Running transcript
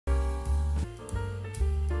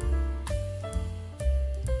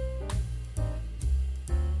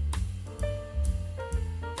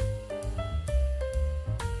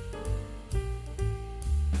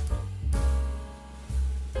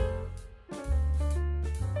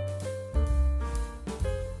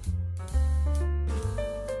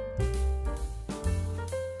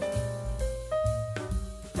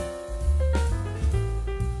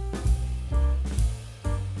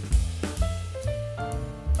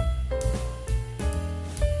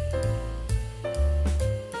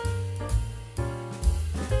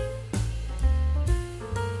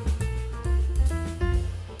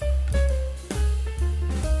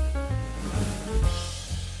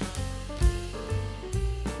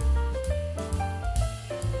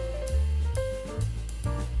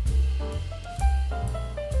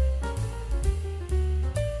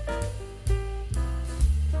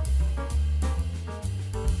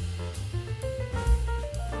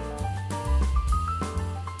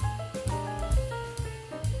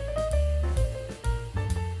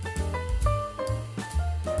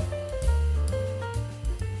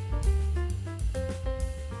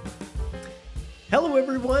Hello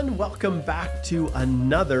everyone, welcome back to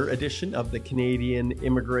another edition of the Canadian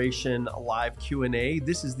Immigration Live Q&A.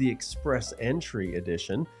 This is the Express Entry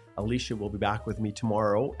edition. Alicia will be back with me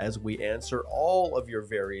tomorrow as we answer all of your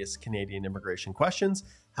various Canadian immigration questions.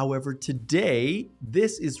 However, today,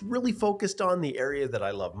 this is really focused on the area that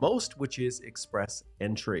I love most, which is Express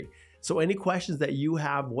Entry. So any questions that you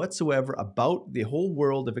have whatsoever about the whole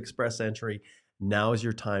world of Express Entry, now is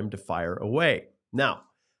your time to fire away. Now,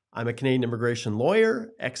 I'm a Canadian immigration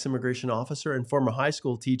lawyer, ex-immigration officer, and former high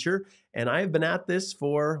school teacher. And I have been at this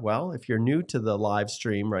for, well, if you're new to the live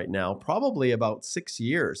stream right now, probably about 6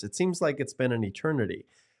 years. It seems like it's been an eternity.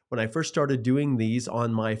 When I first started doing these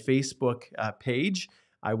on my Facebook page,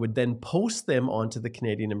 I would then post them onto the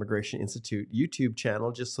Canadian Immigration Institute YouTube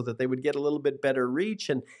channel just so that they would get a little bit better reach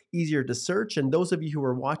and easier to search. And those of you who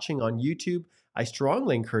are watching on YouTube, I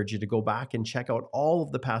strongly encourage you to go back and check out all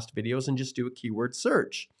of the past videos and just do a keyword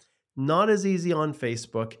search. Not as easy on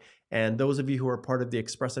Facebook. And those of you who are part of the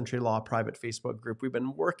Express Entry Law private Facebook group, we've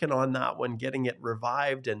been working on that one, getting it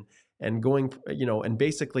revived and going, and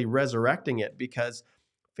basically resurrecting it because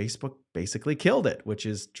Facebook basically killed it, which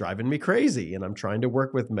is driving me crazy. And I'm trying to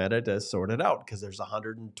work with Meta to sort it out because there's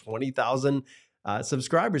 120,000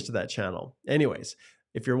 subscribers to that channel. Anyways,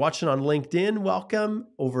 if you're watching on LinkedIn, welcome.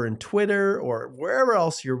 Over in Twitter or wherever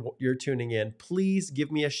else you're tuning in, please give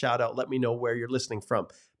me a shout out. Let me know where you're listening from,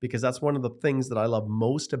 because that's one of the things that I love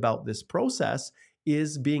most about this process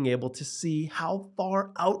is being able to see how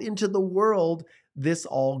far out into the world this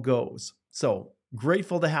all goes. So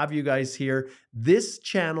grateful to have you guys here. This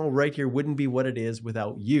channel right here wouldn't be what it is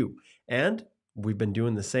without you. And we've been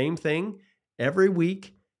doing the same thing every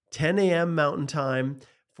week, 10 a.m. Mountain Time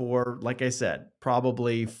for, like I said,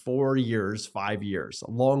 probably 4 years, 5 years, a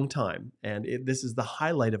long time. And this is the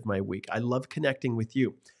highlight of my week. I love connecting with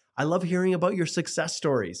you. I love hearing about your success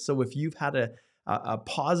stories. So if you've had a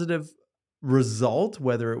positive result,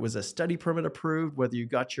 whether it was a study permit approved, whether you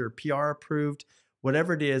got your PR approved,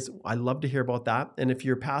 whatever it is, I love to hear about that. And if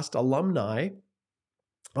you're past alumni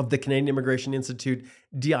of the Canadian Immigration Institute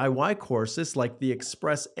DIY courses, like the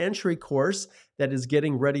Express Entry course that is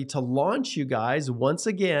getting ready to launch, you guys, once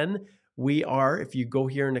again, we are, if you go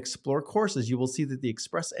here and explore courses, you will see that the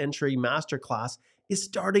Express Entry Masterclass is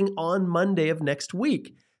starting on Monday of next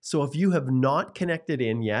week. So if you have not connected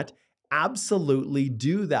in yet, absolutely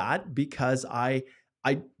do that, because I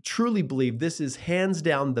truly believe this is hands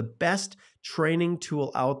down the best training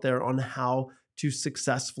tool out there on how to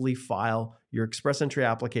successfully file your Express Entry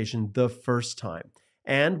application the first time.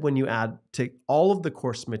 And when you add to all of the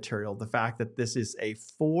course material, the fact that this is a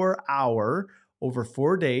 4-hour, over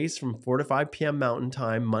 4 days from 4 to 5 p.m. Mountain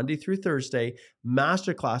Time, Monday through Thursday,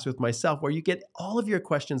 masterclass with myself, where you get all of your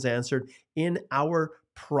questions answered in our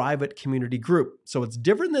private community group. So it's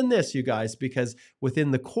different than this, you guys, because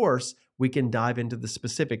within the course, we can dive into the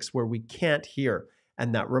specifics where we can't hear.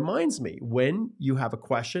 And that reminds me, when you have a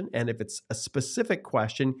question, and if it's a specific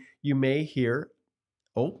question, you may hear,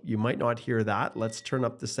 oh, you might not hear that. Let's turn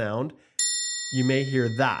up the sound. You may hear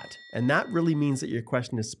that. And that really means that your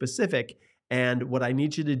question is specific. And what I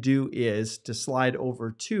need you to do is to slide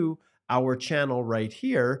over to our channel right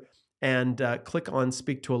here and click on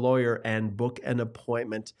Speak to a Lawyer and book an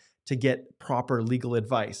appointment to get proper legal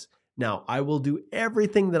advice. Now, I will do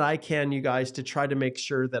everything that I can, you guys, to try to make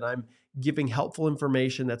sure that I'm giving helpful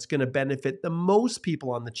information that's going to benefit the most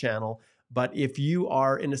people on the channel. But if you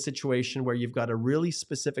are in a situation where you've got a really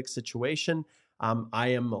specific situation, I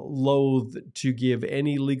am loath to give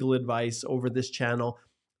any legal advice over this channel.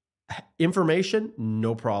 Information,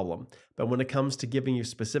 no problem. But when it comes to giving you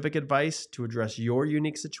specific advice to address your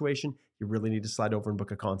unique situation, you really need to slide over and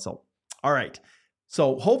book a consult. All right.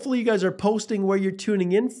 So hopefully you guys are posting where you're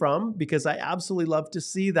tuning in from, because I absolutely love to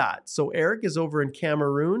see that. So Eric is over in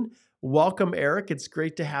Cameroon. Welcome, Eric. It's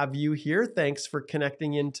great to have you here. Thanks for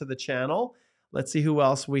connecting into the channel. Let's see who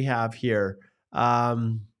else we have here.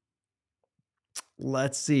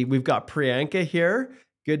 Let's see. We've got Priyanka here.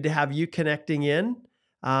 Good to have you connecting in.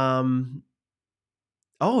 Oh,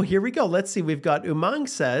 here we go. Let's see. We've got Umang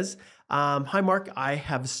says, hi, Mark. I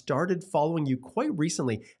have started following you quite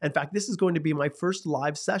recently. In fact, this is going to be my first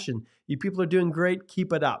live session. You people are doing great.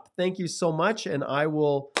 Keep it up. Thank you so much. And I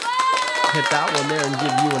will hit that one there and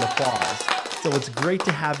give you an applause. So it's great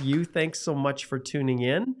to have you. Thanks so much for tuning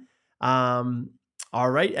in. All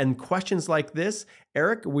right. And questions like this,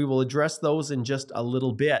 Eric, we will address those in just a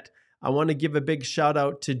little bit. I want to give a big shout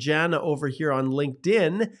out to Jana over here on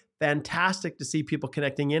LinkedIn. Fantastic to see people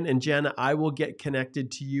connecting in. And Jana, I will get connected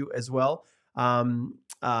to you as well.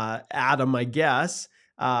 Adam, I guess.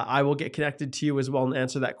 I will get connected to you as well and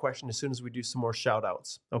answer that question as soon as we do some more shout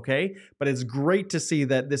outs. Okay. But it's great to see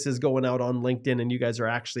that this is going out on LinkedIn and you guys are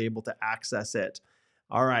actually able to access it.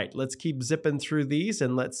 All right. Let's keep zipping through these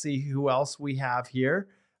and let's see who else we have here.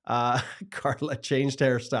 Carla changed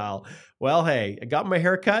hairstyle. Well, hey, I got my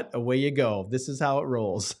hair cut. Away you go. This is how it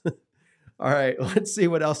rolls. All right. Let's see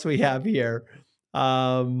what else we have here.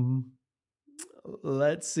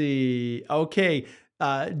 Let's see. Okay.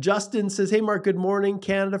 Justin says, hey, Mark, good morning.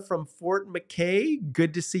 Canada from Fort McKay.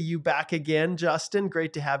 Good to see you back again, Justin.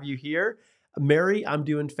 Great to have you here. Mary, I'm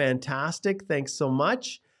doing fantastic. Thanks so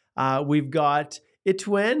much. We've got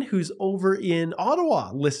Etienne, who's over in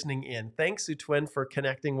Ottawa, listening in. Thanks, Etienne, for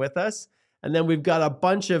connecting with us. And then we've got a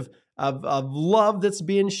bunch of love that's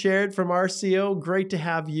being shared from RCO. Great to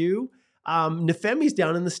have you. Nefemi's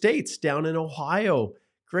down in the States, down in Ohio.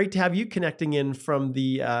 Great to have you connecting in from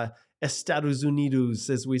the Estados Unidos,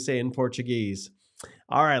 as we say in Portuguese.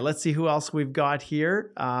 All right, let's see who else we've got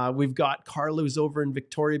here. We've got Carla, who's over in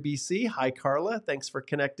Victoria, BC. Hi, Carla. Thanks for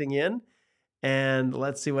connecting in. And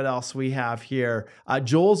let's see what else we have here.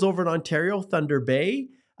 Joel's over in Ontario, Thunder Bay.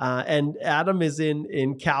 And Adam is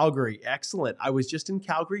in Calgary. Excellent. I was just in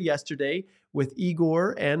Calgary yesterday with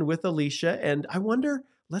Igor and with Alicia. And I wonder,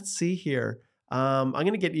 let's see here. I'm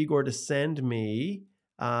going to get Igor to send me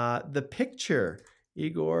the picture.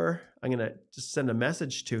 Igor, I'm going to just send a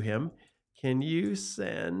message to him. Can you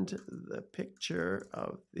send the picture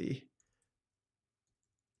of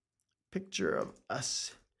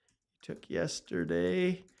us took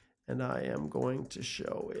yesterday? And I am going to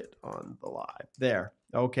show it on the live. There.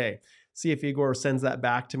 Okay. See if Igor sends that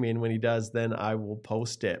back to me. And when he does, then I will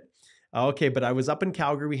post it. Okay. But I was up in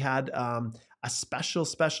Calgary. We had a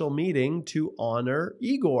special meeting to honor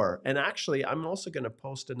Igor. And actually, I'm also going to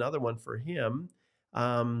post another one for him.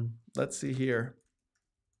 Let's see here.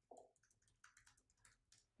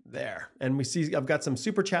 There. And we see I've got some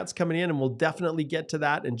super chats coming in, and we'll definitely get to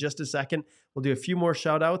that in just a second. We'll do a few more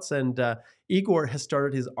shout outs. And Igor has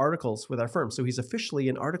started his articles with our firm. So he's officially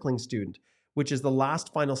an articling student, which is the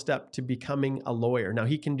last final step to becoming a lawyer. Now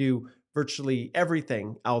he can do virtually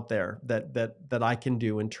everything out there that I can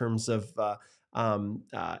do in terms of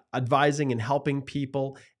advising and helping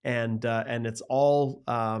people. And it's all,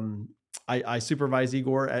 I supervise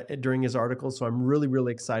Igor during his articles, so I'm really,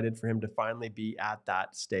 really excited for him to finally be at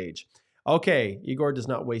that stage. Okay, Igor does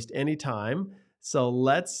not waste any time. So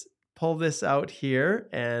let's pull this out here,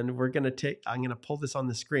 and I'm going to pull this on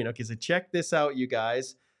the screen. Okay, so check this out, you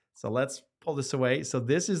guys. So let's pull this away. So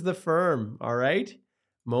this is the firm, all right?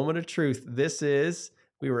 Moment of truth.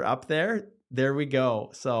 We were up there. There we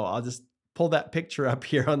go. So I'll just pull that picture up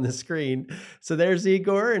here on the screen. So there's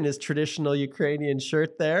Igor in his traditional Ukrainian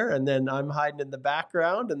shirt there. And then I'm hiding in the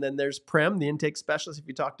background. And then there's Prem, the intake specialist, if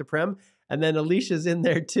you talk to Prem. And then Alicia's in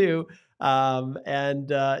there too. So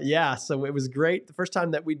it was great. The first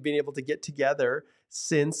time that we'd been able to get together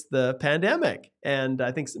since the pandemic. And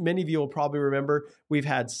I think many of you will probably remember we've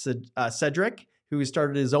had Cedric, who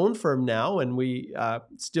started his own firm now. And we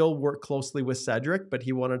still work closely with Cedric, but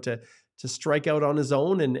he wanted to strike out on his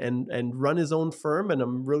own and run his own firm. And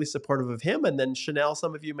I'm really supportive of him. And then Chanel,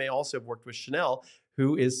 some of you may also have worked with Chanel,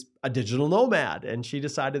 who is a digital nomad. And she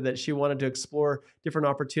decided that she wanted to explore different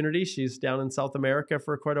opportunities. She's down in South America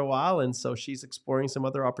for quite a while. And so she's exploring some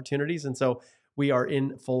other opportunities. And so we are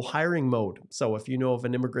in full hiring mode. So if you know of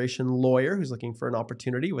an immigration lawyer who's looking for an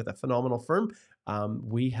opportunity with a phenomenal firm,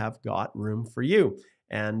 we have got room for you.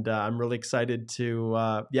 And I'm really excited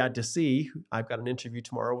to see. I've got an interview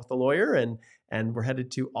tomorrow with the lawyer, and we're headed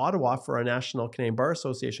to Ottawa for our National Canadian Bar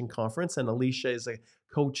Association conference. And Alicia is a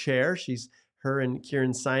co-chair. Her and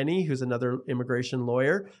Kieran Siney, who's another immigration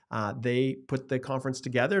lawyer. They put the conference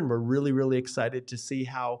together, and we're really, really excited to see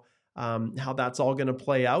how that's all going to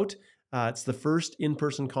play out. It's the first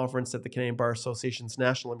in-person conference that the Canadian Bar Association's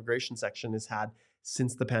National Immigration Section has had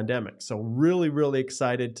since the pandemic. So really, really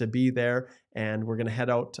excited to be there. And we're going to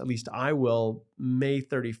head out, at least I will, May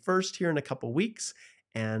 31st here in a couple of weeks.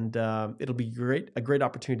 And it'll be a great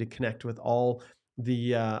opportunity to connect with all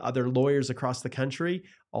the other lawyers across the country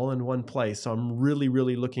all in one place. So I'm really,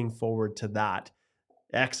 really looking forward to that.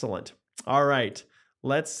 Excellent. All right.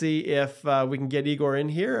 Let's see if we can get Igor in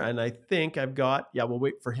here. And I think we'll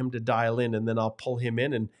wait for him to dial in, and then I'll pull him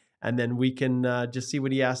in, and then we can just see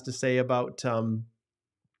what he has to say about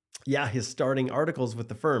his starting articles with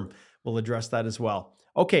the firm. We'll address that as well.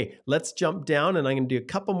 Okay, let's jump down, and I'm going to do a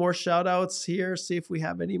couple more shout outs here, see if we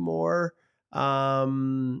have any more.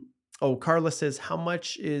 Carla says, how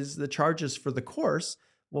much is the charges for the course?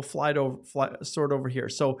 We'll sort over here.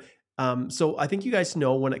 So I think you guys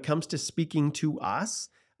know when it comes to speaking to us,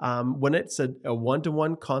 When it's a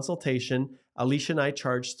one-to-one consultation, Alicia and I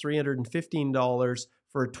charge $315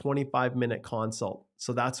 for a 25-minute consult.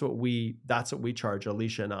 So that's what we charge,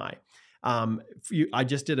 Alicia and I. I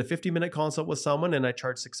just did a 50-minute consult with someone and I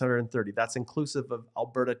charged $630. That's inclusive of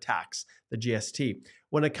Alberta tax, the GST.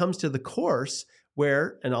 When it comes to the course,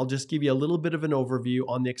 and I'll just give you a little bit of an overview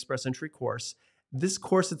on the Express Entry course. This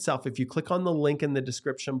course itself, if you click on the link in the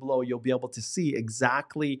description below, you'll be able to see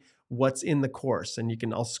exactly what's in the course.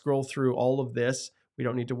 And I'll scroll through all of this. We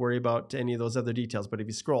don't need to worry about any of those other details, but if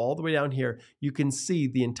you scroll all the way down here, you can see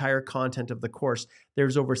the entire content of the course.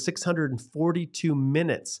 There's over 642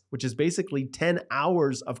 minutes, which is basically 10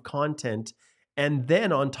 hours of content. And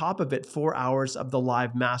then on top of it, 4 hours of the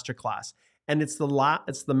live masterclass. And it's the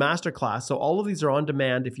masterclass. So all of these are on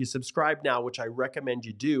demand. If you subscribe now, which I recommend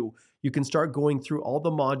you do, you can start going through all the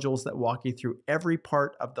modules that walk you through every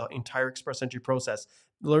part of the entire Express Entry process,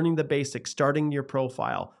 learning the basics, starting your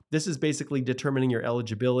profile. This is basically determining your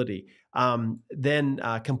eligibility. Then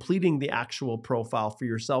completing the actual profile for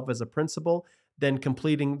yourself as a principal, then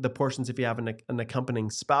completing the portions if you have an accompanying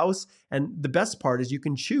spouse. And the best part is you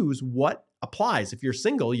can choose what applies. If you're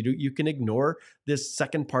single, you can ignore this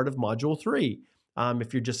second part of Module 3.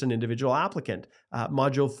 If you're just an individual applicant.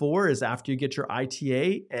 Module 4 is after you get your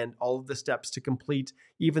ITA and all of the steps to complete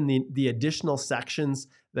even the additional sections.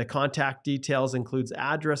 The contact details includes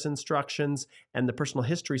address instructions, and the personal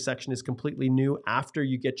history section is completely new after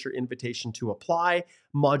you get your invitation to apply.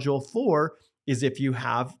 Module 4 is if you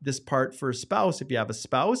have this part for a spouse, if you have a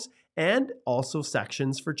spouse, and also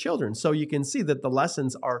sections for children. So you can see that the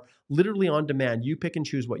lessons are literally on demand. You pick and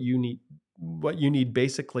choose what you need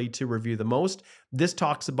basically to review the most. This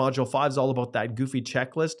Module 5 is all about that goofy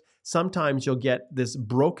checklist. Sometimes you'll get this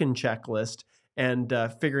broken checklist and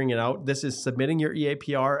figuring it out. This is submitting your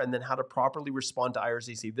EAPR and then how to properly respond to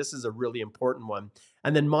IRCC. This is a really important one.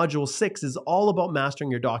 And then Module 6 is all about mastering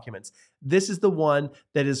your documents. This is the one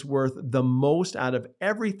that is worth the most out of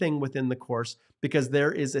everything within the course because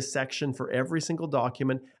there is a section for every single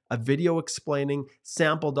document, a video explaining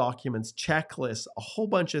sample documents, checklists, a whole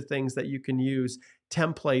bunch of things that you can use,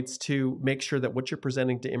 templates to make sure that what you're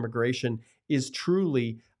presenting to immigration is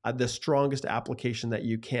truly the strongest application that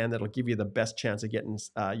you can, that'll give you the best chance of getting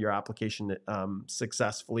your application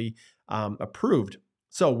successfully approved.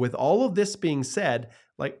 So with all of this being said,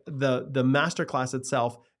 like the masterclass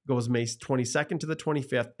itself goes May 22nd to the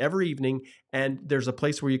 25th every evening, and there's a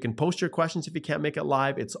place where you can post your questions if you can't make it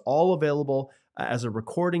live. It's all available as a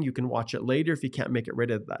recording. You can watch it later if you can't make it right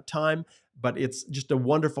at that time, but it's just a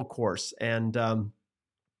wonderful course. And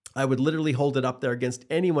I would literally hold it up there against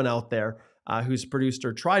anyone out there who's produced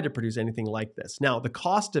or tried to produce anything like this. Now, the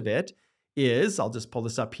cost of it is, I'll just pull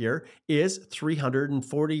this up here, is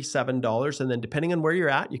 $347. And then depending on where you're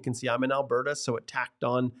at, you can see I'm in Alberta, so it tacked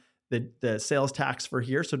on the sales tax for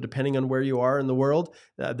here. So depending on where you are in the world,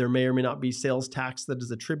 there may or may not be sales tax that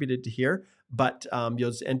is attributed to here, but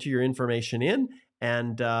you'll just enter your information in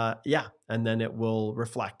and and then it will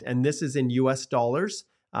reflect. And this is in US dollars.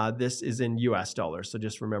 This is in US dollars. So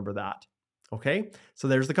just remember that. Okay. So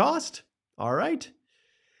there's the cost. All right.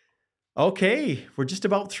 Okay. We're just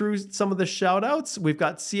about through some of the shout outs. We've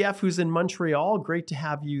got CF who's in Montreal. Great to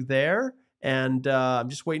have you there. And I'm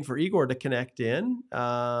just waiting for Igor to connect in.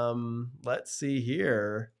 Let's see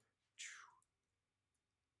here.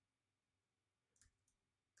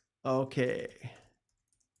 Okay.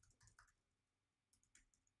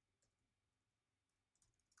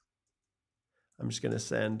 I'm just going to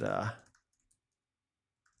send a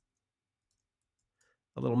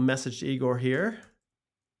little message to Igor here.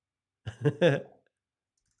 Okay,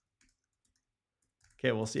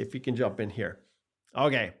 we'll see if he can jump in here.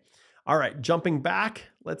 Okay. All right, jumping back.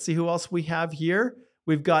 Let's see who else we have here.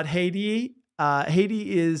 We've got Haiti.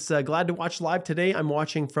 Haiti is glad to watch live today. I'm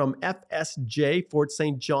watching from FSJ, Fort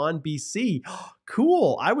St. John, BC.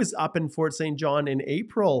 Cool. I was up in Fort St. John in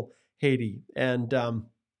April, Haiti, and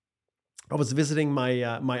I was visiting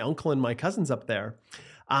my uncle and my cousins up there.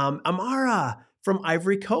 Amara from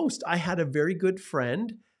Ivory Coast. I had a very good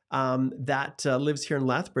friend that lives here in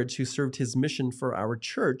Lethbridge who served his mission for our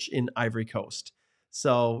church in Ivory Coast.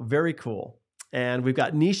 So very cool. And we've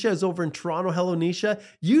got Nisha is over in Toronto. Hello, Nisha.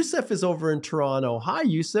 Yusuf is over in Toronto. Hi,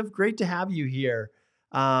 Yusuf. Great to have you here.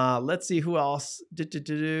 Let's see who else.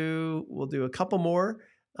 We'll do a couple more.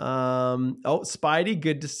 Spidey,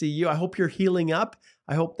 good to see you. I hope you're healing up.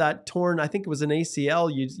 I hope that I think it was an ACL.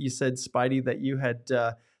 You said, Spidey, that you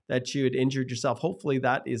had injured yourself. Hopefully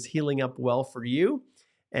that is healing up well for you.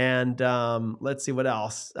 And let's see what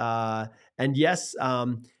else. And yes,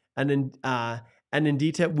 And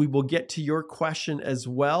Indita, we will get to your question as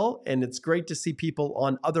well. And it's great to see people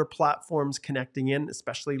on other platforms connecting in,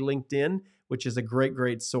 especially LinkedIn, which is a great,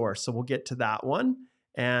 great source. So we'll get to that one.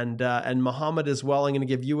 And Muhammad as well, I'm going to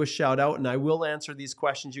give you a shout out, and I will answer these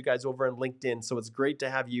questions, you guys, over on LinkedIn. So it's great to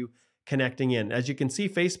have you connecting in. As you can see,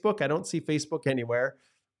 Facebook, I don't see Facebook anywhere.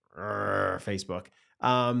 Facebook.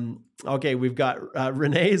 Okay, we've got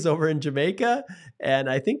Renee's over in Jamaica, and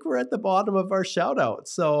I think we're at the bottom of our shout out.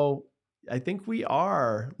 So I think we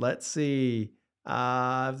are. Let's see.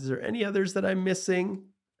 Is there any others that I'm missing?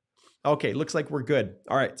 Okay, looks like we're good.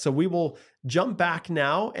 All right, so we will jump back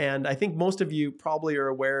now. And I think most of you probably are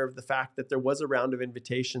aware of the fact that there was a round of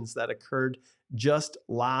invitations that occurred just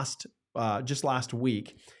last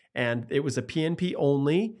week. And it was a PNP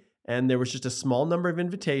only, and there was just a small number of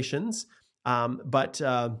invitations. But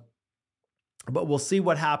we'll see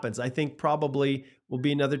what happens. I think probably will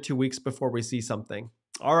be another 2 weeks before we see something.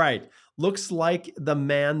 All right. Looks like the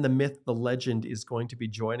man, the myth, the legend is going to be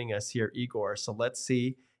joining us here, Igor. So let's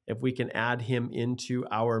see if we can add him into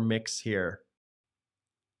our mix here.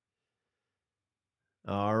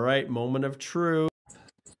 All right. Moment of truth.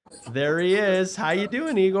 There he is. How you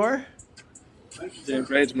doing, Igor? Doing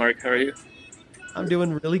great, Mark. How are you? I'm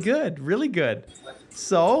doing really good. Really good.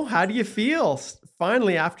 So how do you feel?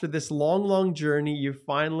 Finally, after this long, long journey, you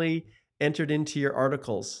finally entered into your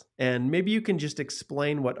articles. And maybe you can just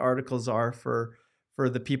explain what articles are for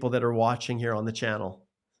the people that are watching here on the channel.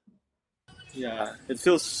 Yeah, it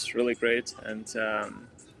feels really great, and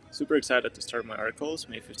super excited to start my articles.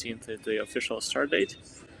 May 15th is the official start date.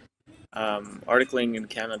 Articling in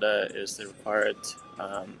Canada is the required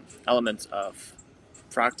element of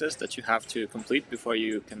practice that you have to complete before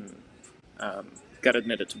you can get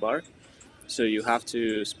admitted to bar. So you have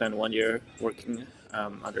to spend 1 year working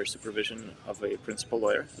under supervision of a principal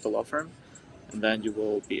lawyer at a law firm, and then you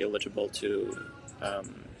will be eligible to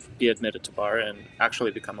be admitted to bar and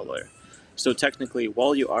actually become a lawyer. So technically,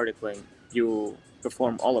 while you're articling, you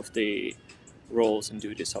perform all of the roles and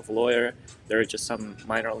duties of a lawyer. There are just some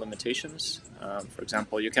minor limitations. For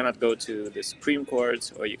example, you cannot go to the Supreme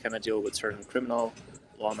Court, or you cannot deal with certain criminal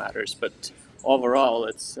law matters. But overall,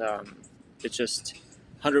 it's just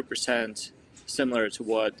 100% similar to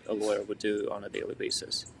what a lawyer would do on a daily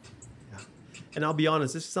basis. Yeah. And I'll be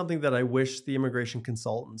honest, this is something that I wish the immigration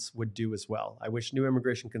consultants would do as well. I wish new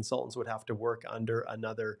immigration consultants would have to work under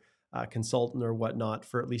another consultant or whatnot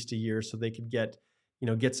for at least a year, so they could get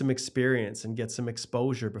some experience and get some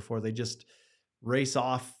exposure before they just race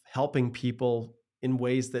off helping people in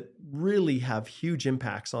ways that really have huge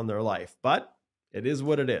impacts on their life. But it is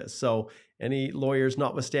what it is. So any lawyers,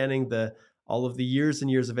 notwithstanding all of the years and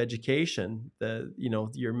years of education,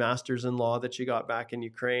 your master's in law that you got back in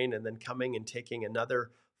Ukraine, and then coming and taking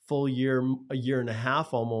another full year, a year and a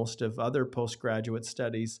half almost, of other postgraduate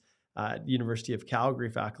studies at the University of Calgary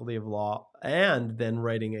Faculty of Law, and then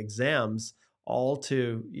writing exams, all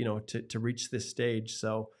to reach this stage.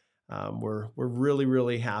 So we're really,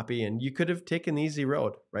 really happy. And you could have taken the easy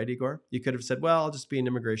road, right, Igor? You could have said, well, I'll just be an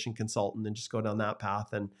immigration consultant and just go down that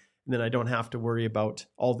path, and then I don't have to worry about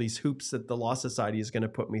all these hoops that the Law Society is going to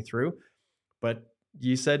put me through. But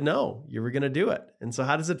you said no, you were going to do it. And so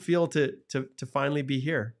how does it feel to finally be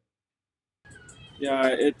here?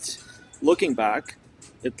 Yeah, looking back,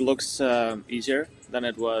 it looks easier than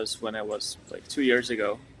it was when I was like 2 years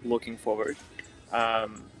ago. Looking forward,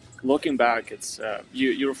 looking back, it's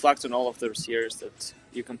you reflect on all of those years that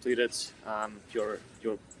you completed, your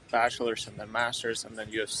bachelor's and then master's and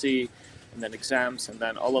then UFC and then exams and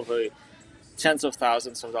then all of the tens of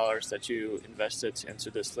thousands of dollars that you invested into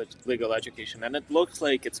this legal education, and it looks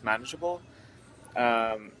like it's manageable.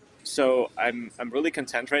 So I'm really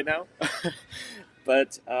content right now.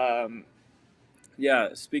 But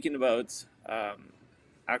yeah, speaking about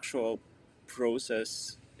actual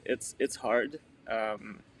process, it's hard,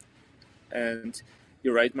 and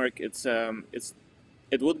you're right, Mark.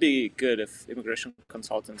 It would be good if immigration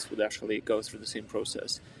consultants would actually go through the same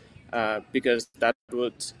process, because that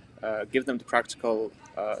would give them the practical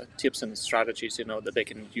tips and strategies that they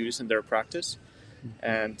can use in their practice.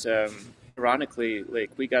 And ironically,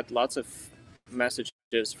 like, we got lots of messages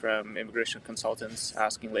from immigration consultants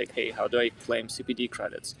asking, like, hey, how do I claim CPD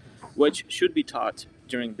credits, which should be taught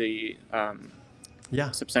during the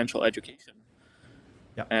substantial education.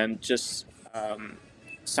 Yeah. And just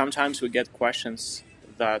sometimes we get questions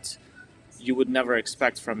that you would never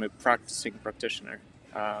expect from a practicing practitioner.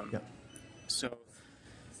 So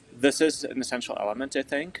this is an essential element, I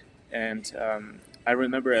think. And I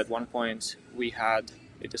remember at one point we had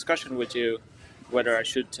a discussion with you whether I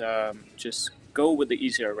should just go with the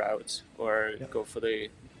easier route or go for the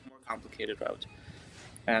more complicated route.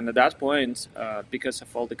 And at that point, because of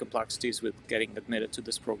all the complexities with getting admitted to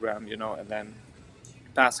this program, and then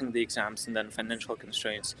passing the exams and then financial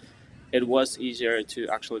constraints, it was easier to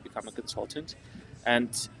actually become a consultant.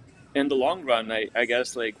 And in the long run, I guess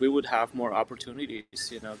like we would have more opportunities,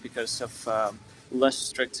 because of less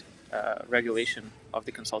strict regulation of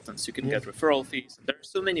the consultants. You can get referral fees. There are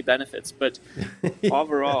so many benefits, but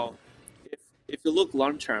overall, if you look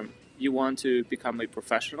long term, you want to become a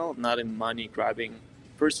professional, not a money grabbing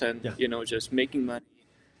person, just making money,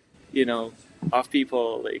 off people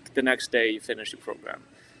like the next day you finish the program.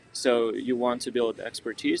 So you want to build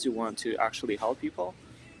expertise, you want to actually help people.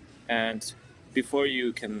 And before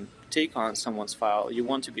you can take on someone's file, you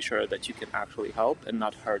want to be sure that you can actually help and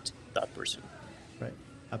not hurt that person. Right.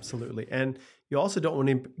 Absolutely. And you also don't want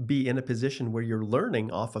to be in a position where you're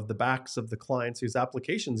learning off of the backs of the clients whose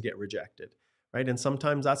applications get rejected, right? And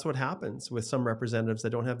sometimes that's what happens with some representatives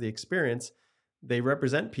that don't have the experience. They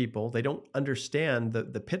represent people, they don't understand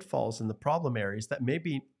the pitfalls and the problem areas that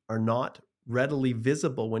maybe are not readily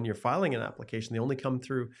visible when you're filing an application. They only come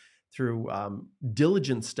through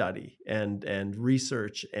diligent study and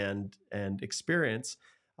research and experience.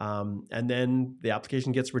 And then the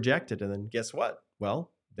application gets rejected. And then guess what? Well,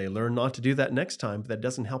 they learn not to do that next time, but that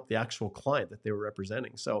doesn't help the actual client that they were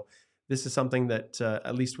representing. So this is something that,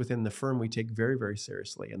 at least within the firm, we take very, very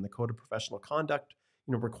seriously. And the Code of Professional Conduct,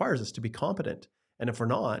 requires us to be competent. And if we're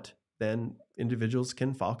not, then individuals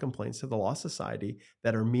can file complaints to the Law Society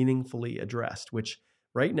that are meaningfully addressed, which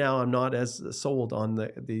right now I'm not as sold on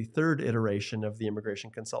the third iteration of the Immigration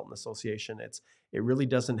Consultant Association. It really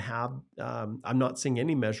doesn't have, I'm not seeing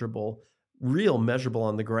any real measurable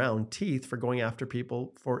on the ground teeth for going after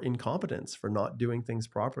people for incompetence, for not doing things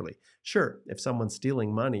properly. Sure, if someone's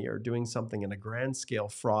stealing money or doing something in a grand scale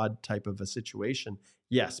fraud type of a situation,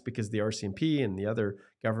 yes, because the RCMP and the other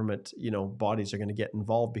government, bodies are going to get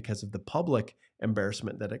involved because of the public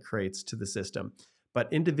embarrassment that it creates to the system.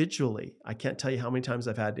 But individually, I can't tell you how many times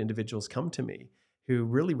I've had individuals come to me who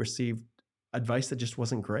really received advice that just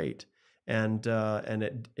wasn't great. And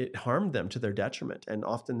it harmed them to their detriment. And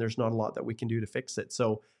often there's not a lot that we can do to fix it.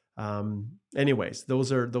 So anyways,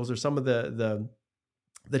 those are some of the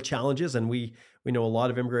challenges. And we know a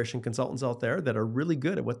lot of immigration consultants out there that are really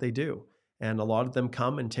good at what they do. And a lot of them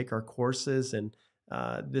come and take our courses. And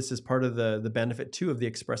this is part of the benefit too of the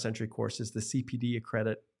Express Entry courses, the CPD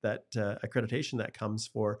accreditation that comes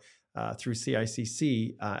through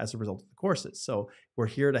CICC as a result of the courses. So we're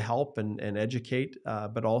here to help and educate,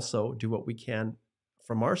 but also do what we can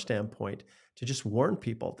from our standpoint to just warn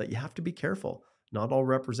people that you have to be careful. Not all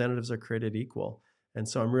representatives are created equal. And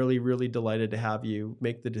so I'm really, really delighted to have you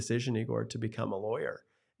make the decision, Igor, to become a lawyer.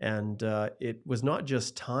 And it was not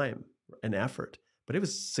just time and effort, but it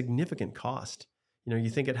was significant cost. You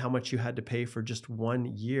think at how much you had to pay for just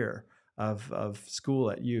 1 year of school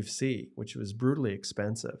at U of C, which was brutally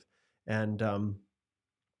expensive. And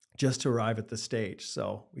just to arrive at the stage.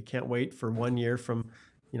 So we can't wait for 1 year from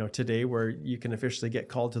today, where you can officially get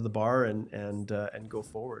called to the bar and go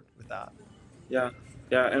forward with that. Yeah.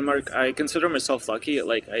 And Mark, I consider myself lucky.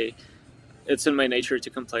 It's in my nature to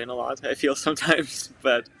complain a lot, I feel sometimes,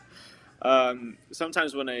 but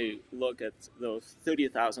sometimes when I look at those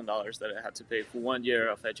 $30,000 that I had to pay for 1 year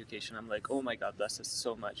of education, I'm like, oh my God, that's just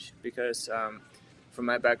so much. Because from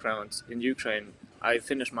my background in Ukraine, I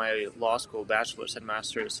finished my law school, bachelor's and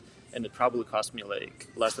master's, and it probably cost me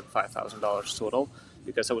less than $5,000 total,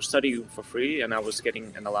 because I was studying for free and I was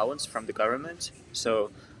getting an allowance from the government.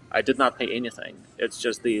 So I did not pay anything. It's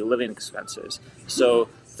just the living expenses. So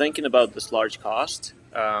thinking about this large cost,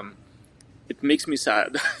 it makes me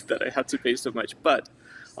sad that I had to pay so much. But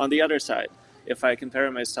on the other side, if I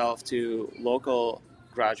compare myself to local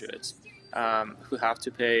graduates who have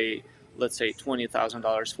to pay, let's say,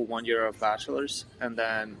 $20,000 for 1 year of bachelor's, and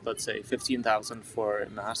then let's say $15,000 for a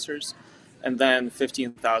master's, and then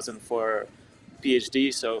 $15,000 for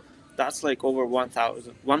PhD, so that's over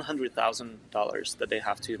 $100,000 that they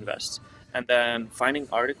have to invest. And then finding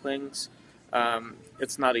articlings,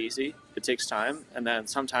 it's not easy. It takes time, and then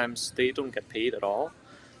sometimes they don't get paid at all.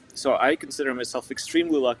 So I consider myself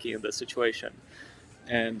extremely lucky in this situation.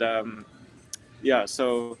 And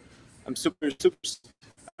so I'm super.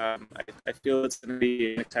 I feel it's going to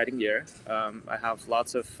be an exciting year. I have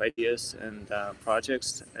lots of ideas and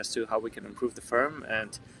projects as to how we can improve the firm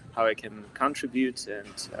and how I can contribute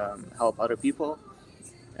and help other people.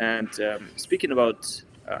 And speaking about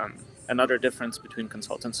another difference between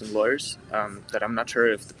consultants and lawyers that I'm not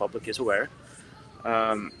sure if the public is aware,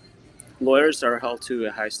 lawyers are held to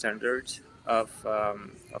a high standard of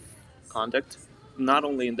conduct not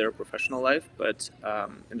only in their professional life, but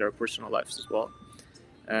in their personal lives as well.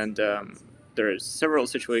 And there's several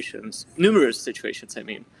situations, numerous situations, I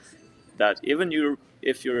mean, that even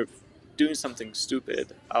if you're doing something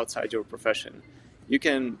stupid outside your profession, you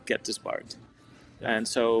can get disbarred. Yeah. And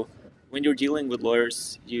so when you're dealing with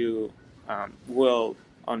lawyers, you will,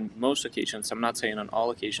 on most occasions, I'm not saying on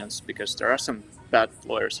all occasions, because there are some bad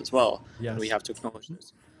lawyers as well, and we Yes. have to acknowledge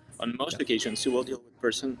this. On most Yeah. occasions, you will deal with a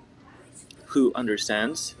person who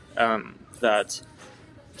understands that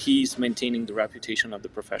he's maintaining the reputation of the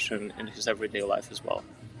profession in his everyday life as well.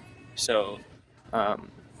 So um,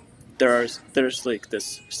 there's like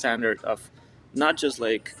this standard of not just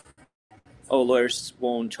like, oh, lawyers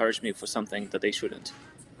won't charge me for something that they shouldn't.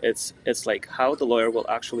 It's like how the lawyer will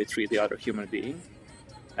actually treat the other human being,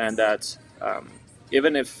 and that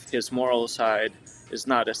even if his moral side is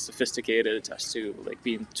not as sophisticated as to like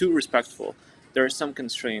being too respectful, there are some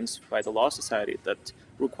constraints by the law society that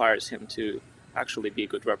requires him to actually be a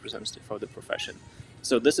good representative of the profession.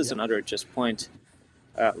 So this is Yeah. another just point,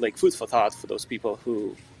 like food for thought for those people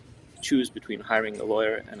who choose between hiring a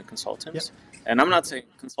lawyer and a Yeah. consultant. And I'm not saying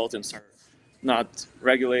consultants are not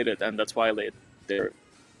regulated and that's why they're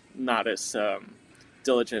not as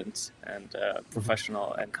diligent and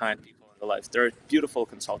professional and kind people in the life. There are beautiful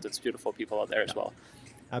consultants, beautiful people out there as well.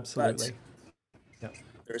 But Absolutely. Yeah.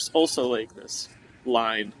 there's also like this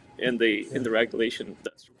line in the regulation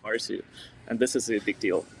that requires you, and this is a big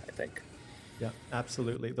deal, I think. Yeah,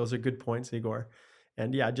 absolutely. Those are good points, Igor.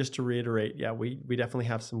 And yeah, just to reiterate, yeah, we definitely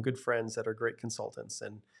have some good friends that are great consultants.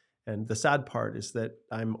 And the sad part is that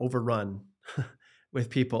I'm overrun with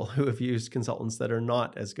people who have used consultants that are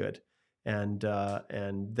not as good, and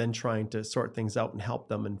then trying to sort things out and help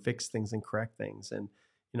them and fix things and correct things. And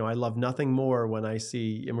I love nothing more when I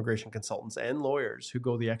see immigration consultants and lawyers who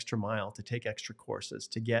go the extra mile to take extra courses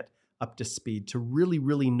to get up to speed, to really,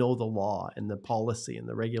 really know the law and the policy and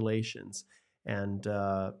the regulations. And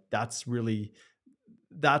that's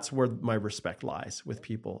where my respect lies with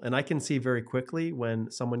people. And I can see very quickly when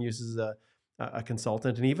someone uses a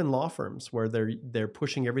consultant, and even law firms, where they're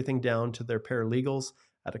pushing everything down to their paralegals.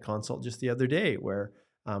 At a consult just the other day where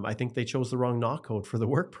I think they chose the wrong knock code for the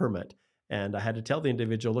work permit. And I had to tell the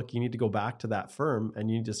individual, look, you need to go back to that firm and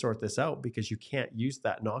you need to sort this out, because you can't use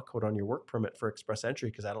that knock code on your work permit for express entry,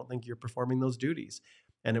 because I don't think you're performing those duties.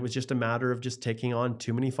 And it was just a matter of just taking on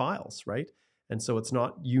too many files, right? And so it's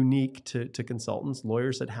not unique to consultants.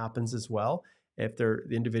 Lawyers, it happens as well if the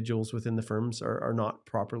individuals within the firms are not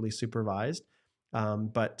properly supervised.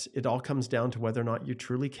 But it all comes down to whether or not you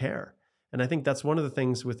truly care. And I think that's one of the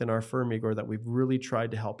things within our firm, Igor, that we've really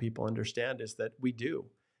tried to help people understand, is that we do.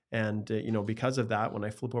 And because of that, when I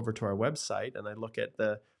flip over to our website and I look at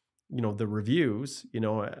the reviews,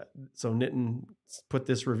 so Nitin put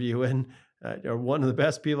this review in, or one of the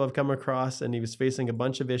best people I've come across, and he was facing a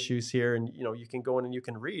bunch of issues here. And you can go in and you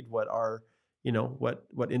can read what our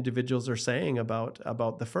what individuals are saying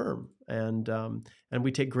about the firm, and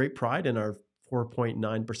we take great pride in our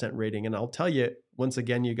 4.9% rating. And I'll tell you once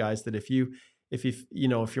again, you guys, that if you're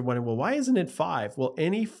wondering, well, why isn't it 5? Well,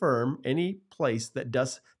 any firm, any place that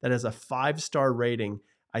has a 5-star rating,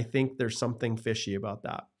 I think there's something fishy about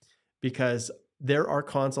that, because there are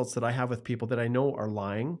consults that I have with people that I know are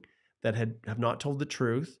lying, that have not told the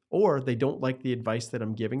truth, or they don't like the advice that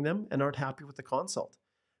I'm giving them and aren't happy with the consult.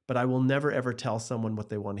 But I will never, ever tell someone what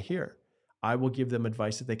they want to hear. I will give them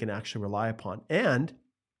advice that they can actually rely upon. And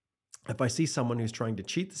if I see someone who's trying to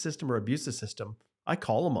cheat the system or abuse the system, I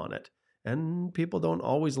call them on it. And people don't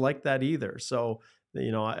always like that either. So,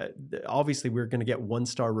 obviously we're going to get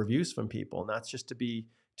 1-star reviews from people, and that's just to be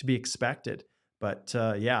expected. But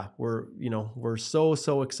yeah, we're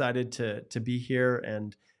so excited to be here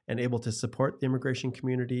and able to support the immigration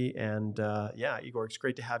community. And yeah, Igor, it's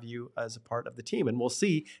great to have you as a part of the team. And we'll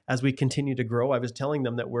see as we continue to grow. I was telling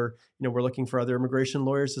them that we're looking for other immigration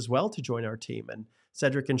lawyers as well to join our team. And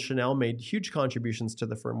Cedric and Chanel made huge contributions to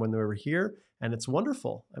the firm when they were here, and it's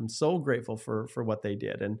wonderful. I'm so grateful for what they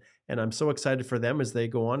did, and I'm so excited for them as they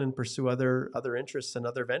go on and pursue other interests and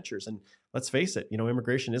other ventures. And let's face it,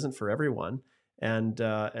 immigration isn't for everyone,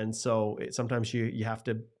 and so sometimes you have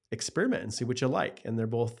to experiment and see what you like. And they're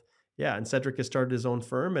both, yeah. And Cedric has started his own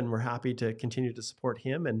firm, and we're happy to continue to support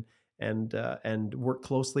him and work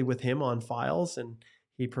closely with him on files. And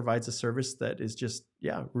he provides a service that is just,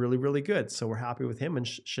 yeah, really, really good. So we're happy with him. And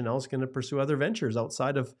Chanel's going to pursue other ventures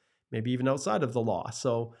outside of the law.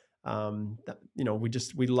 So,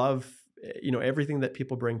 we love, everything that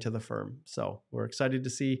people bring to the firm. So we're excited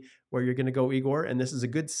to see where you're going to go, Igor. And this is a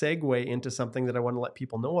good segue into something that I want to let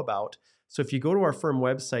people know about. So if you go to our firm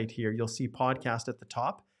website here, you'll see podcast at the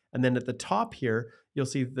top, And then at the top here, you'll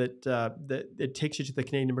see that, that it takes you to the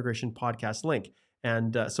Canadian Immigration Podcast link.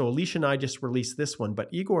 And so Alicia and I just released this one, but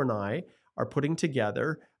Igor and I are putting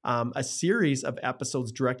together a series of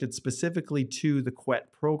episodes directed specifically to the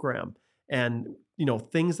QET program, and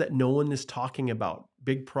things that no one is talking about,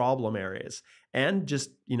 big problem areas, and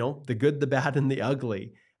just the good, the bad, and the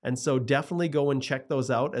ugly. And so definitely go and check those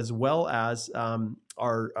out, as well as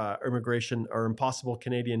our immigration or impossible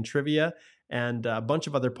Canadian trivia and a bunch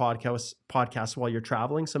of other podcasts while you're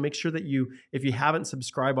traveling. So make sure that if you haven't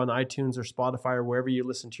subscribed on iTunes or Spotify or wherever you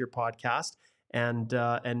listen to your podcast, and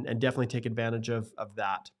definitely take advantage of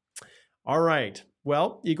that. All right.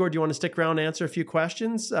 Well, Igor, do you want to stick around and answer a few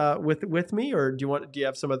questions with me, or do you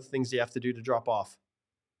have some other things you have to do to drop off?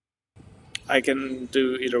 I can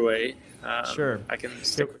do either way. Sure. I can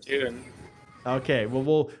stick with you. Okay.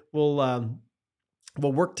 Well,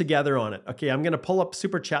 we'll work together on it. Okay. I'm going to pull up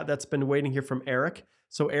super chat that's been waiting here from Eric.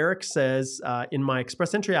 So Eric says, in my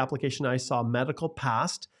express entry application, I saw medical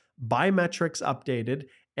passed, biometrics updated,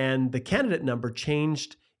 and the candidate number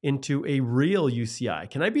changed into a real UCI.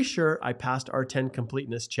 Can I be sure I passed R10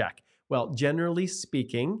 completeness check? Well, generally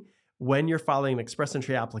speaking, when you're filing an express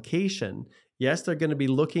entry application, yes, they're going to be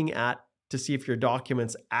looking to see if your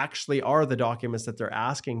documents actually are the documents that they're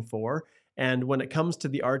asking for. And when it comes to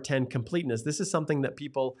the R10 completeness, this is something that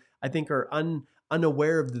people, I think, are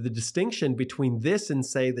unaware of the distinction between this and,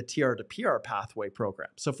 say, the TR to PR pathway program.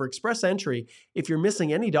 So for express entry, if you're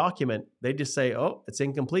missing any document, they just say, oh, it's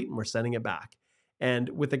incomplete and we're sending it back. And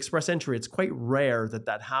with express entry, it's quite rare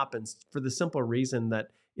that happens, for the simple reason that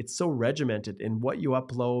it's so regimented in what you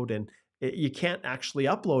upload, and you can't actually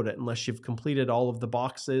upload it unless you've completed all of the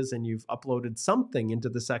boxes and you've uploaded something into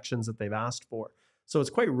the sections that they've asked for. So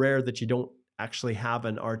it's quite rare that you don't actually have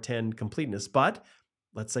an R10 completeness. But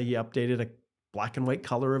let's say you updated a black and white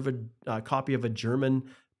color of a copy of a German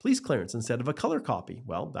police clearance instead of a color copy.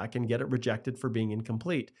 Well, that can get it rejected for being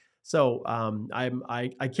incomplete. So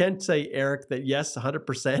I can't say, Eric, that yes,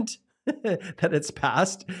 100% that it's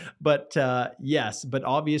passed, but yes, but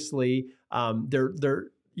obviously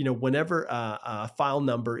whenever a file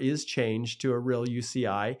number is changed to a real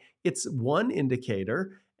UCI, it's one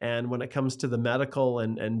indicator. And when it comes to the medical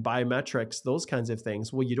and biometrics, those kinds of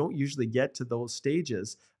things, well, you don't usually get to those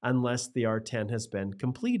stages unless the R10 has been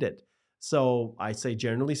completed. So I say,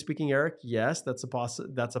 generally speaking, Eric, yes, that's a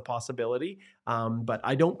possibility. But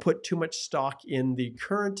I don't put too much stock in the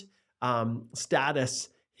current status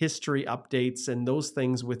history updates and those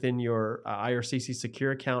things within your IRCC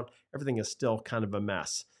secure account. Everything is still kind of a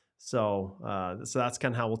mess. So that's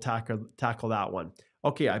kind of how we'll tackle that one.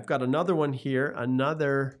 Okay, I've got another one here.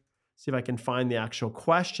 See if I can find the actual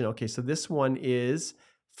question. Okay, so this one is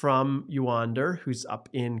from Yuander, who's up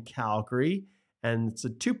in Calgary. And it's a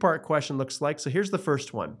two-part question, looks like. So here's the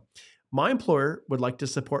first one. My employer would like to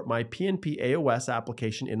support my PNP AOS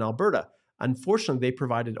application in Alberta. Unfortunately, they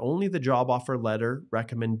provided only the job offer letter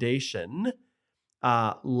recommendation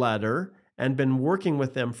letter and been working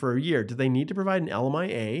with them for a year. Do they need to provide an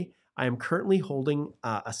LMIA? I am currently holding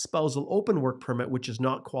a spousal open work permit, which is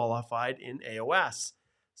not qualified in AOS.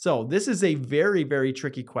 So this is a very, very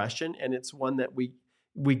tricky question, and it's one that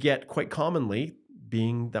we get quite commonly,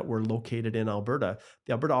 being that we're located in Alberta.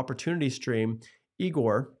 The Alberta Opportunity Stream,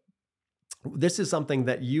 Igor, this is something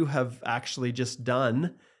that you have actually just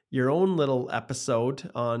done your own little episode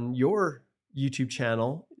on your YouTube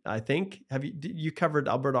channel, I think. You covered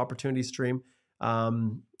Alberta Opportunity Stream,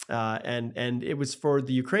 and it was for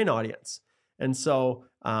the Ukraine audience. And so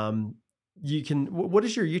what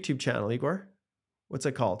is your YouTube channel, Igor? What's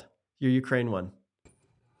it called? Your Ukraine one.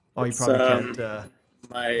 Oh, you probably can't.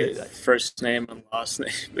 My first name and last name.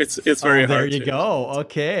 It's very hard. There you go.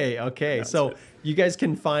 Okay. So you guys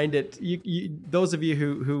can find it. Those of you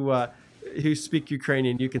who speak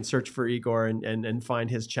Ukrainian, you can search for Igor and find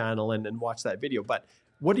his channel and watch that video. But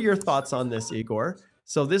what are your thoughts on this, Igor?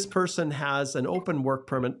 So this person has an open work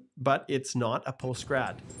permit, but it's not a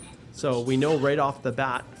postgrad. So we know right off the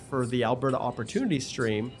bat for the Alberta Opportunity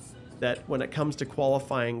Stream that when it comes to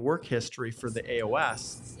qualifying work history for the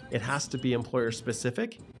AOS, it has to be employer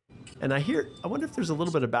specific. And I wonder if there's a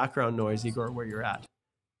little bit of background noise, Igor, where you're at.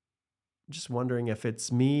 I'm just wondering if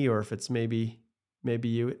it's me or if it's maybe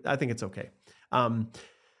you. I think it's okay.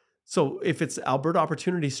 So if it's Alberta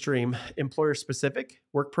Opportunity Stream, employer specific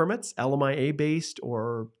work permits, LMIA based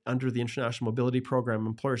or under the International Mobility Program,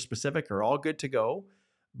 employer specific are all good to go.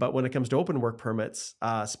 But when it comes to open work permits,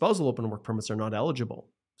 spousal open work permits are not eligible.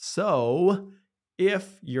 So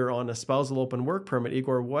if you're on a spousal open work permit,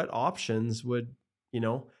 Igor, what options would,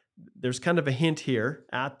 there's kind of a hint here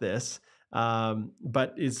at this,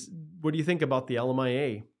 but what do you think about the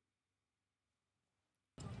LMIA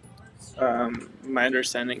My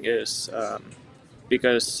understanding is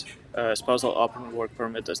because spousal open work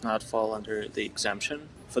permit does not fall under the exemption.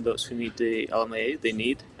 For those who need the LMA, they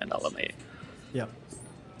need an LMA. Yeah.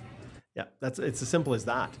 Yeah, it's as simple as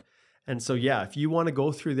that. And so, yeah, if you want to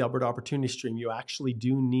go through the Alberta Opportunity Stream, you actually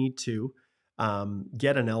do need to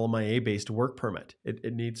get an LMIA-based work permit.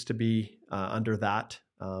 It needs to be under that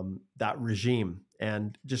regime.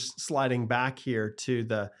 And just sliding back here to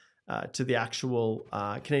the actual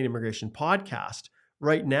Canadian Immigration podcast,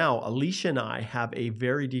 right now, Alicia and I have a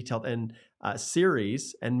very detailed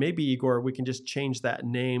series, and maybe, Igor, we can just change that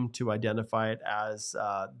name to identify it as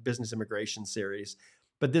Business Immigration Series.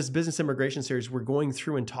 But this Business Immigration Series, we're going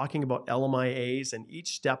through and talking about LMIAs and each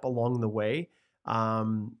step along the way.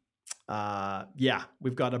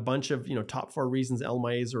 We've got a bunch of, top 4 reasons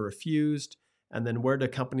LMIAs are refused, and then where do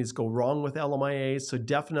companies go wrong with LMIAs. So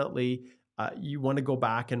definitely you want to go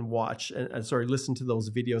back and watch listen to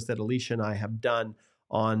those videos that Alicia and I have done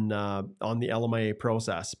on the LMIA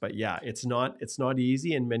process. But yeah, it's not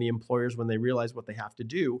easy, and many employers, when they realize what they have to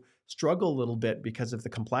do, struggle a little bit because of the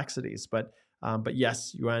complexities. But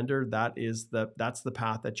yes, Yuander, that's the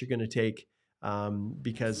path that you're going to take,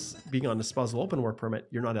 because being on a spousal open work permit,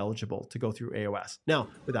 you're not eligible to go through AOS. Now,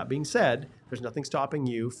 with that being said, there's nothing stopping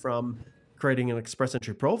you from creating an express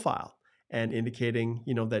entry profile and indicating,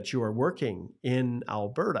 that you are working in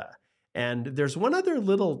Alberta. And there's one other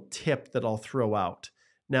little tip that I'll throw out.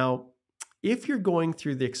 Now, if you're going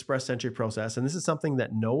through the express entry process, and this is something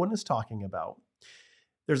that no one is talking about,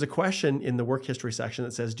 there's a question in the work history section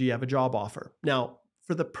that says, do you have a job offer? Now,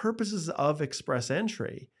 for the purposes of express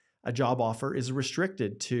entry, a job offer is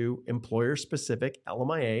restricted to employer-specific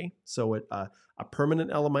LMIA. So a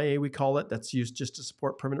permanent LMIA, we call it, that's used just to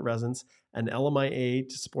support permanent residence, an LMIA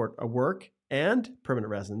to support a work and permanent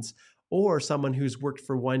residence, or someone who's worked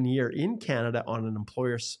for 1 year in Canada on an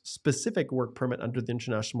employer-specific work permit under the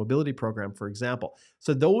International Mobility Program, for example.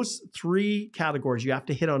 So those 3 categories, you have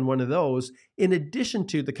to hit on one of those, in addition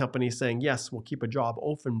to the company saying, yes, we'll keep a job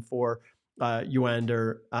open for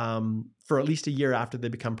Yuander for at least a year after they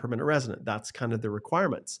become permanent resident. That's kind of the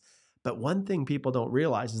requirements. But one thing people don't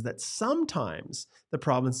realize is that sometimes the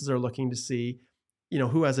provinces are looking to see,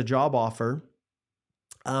 who has a job offer.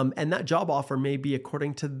 And that job offer may be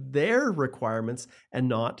according to their requirements and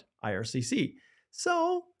not IRCC.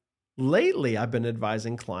 So lately, I've been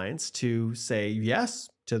advising clients to say yes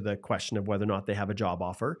to the question of whether or not they have a job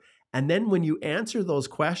offer. And then when you answer those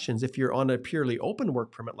questions, if you're on a purely open work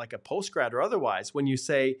permit, like a postgrad or otherwise, when you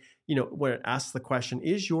say, when it asks the question,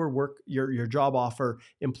 is your job offer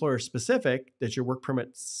employer specific, does your work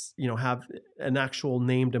permit, have an actual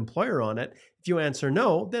named employer on it? If you answer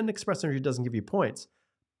no, then express entry doesn't give you points.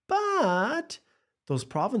 But those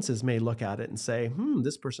provinces may look at it and say,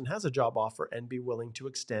 this person has a job offer, and be willing to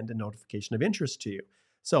extend a notification of interest to you.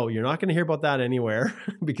 So you're not going to hear about that anywhere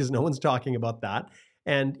because no one's talking about that.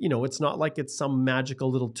 And, it's not like it's some magical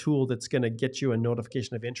little tool that's going to get you a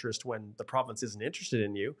notification of interest when the province isn't interested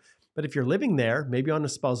in you. But if you're living there, maybe on a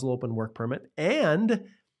spousal open work permit, and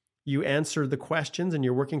you answer the questions and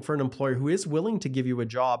you're working for an employer who is willing to give you a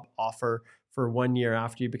job offer for 1 year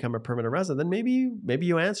after you become a permanent resident, then maybe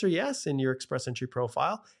you answer yes in your express entry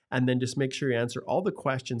profile, and then just make sure you answer all the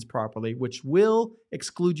questions properly, which will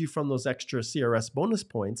exclude you from those extra CRS bonus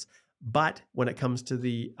points. But when it comes to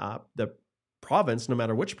the province, no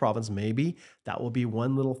matter which province, maybe that will be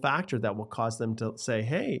one little factor that will cause them to say,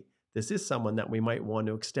 hey, this is someone that we might want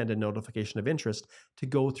to extend a notification of interest to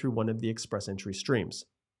go through one of the express entry streams.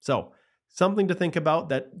 So something to think about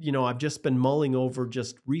that, I've just been mulling over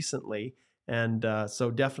just recently. And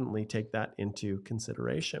so definitely take that into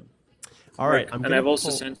consideration. All right. I've also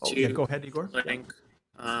sent you go ahead, Igor. Link.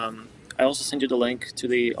 I also sent you the link to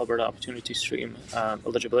the Alberta Opportunity Stream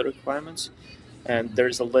eligibility requirements. And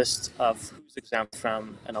there's a list of who's exempt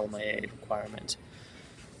from an LMIA requirement.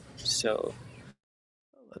 So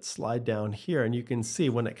let's slide down here, and you can see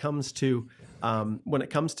when it comes to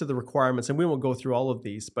the requirements, and we won't go through all of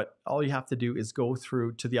these, but all you have to do is go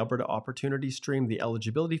through to the Alberta Opportunity Stream, the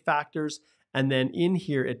eligibility factors, and then in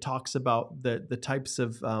here it talks about the types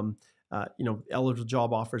of eligible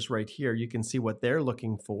job offers right here. You can see what they're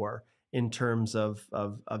looking for in terms of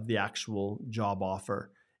the actual job offer.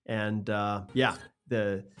 And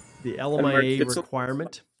the LMIA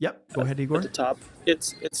requirement. Yep, go ahead, Igor. At the top,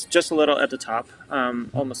 it's just a little at the top,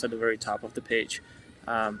 almost at the very top of the page.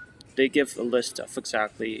 They give a list of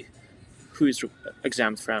exactly who's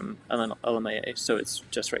exempt from LMIA, so it's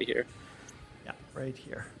just right here. Yeah, right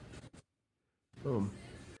here. Boom.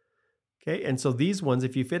 Okay, and so these ones,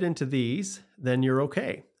 if you fit into these, then you're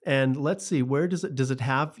okay. And let's see, where does it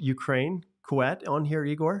have Ukraine, Kuwait on here,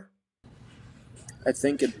 Igor? I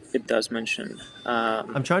think it does mention.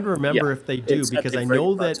 I'm trying to remember Yeah, if they do, it's at because the I very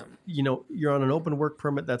know that, bottom. you're on an open work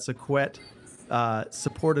permit that's a QET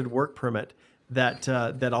supported work permit that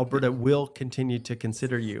that Alberta will continue to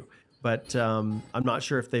consider you. But I'm not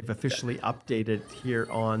sure if they've officially updated here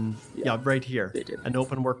on, Yeah, yeah, right here. they did. An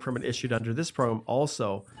open work permit issued under this program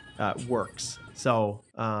also works. So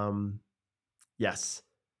yes.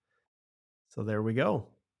 So there we go.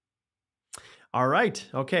 All right.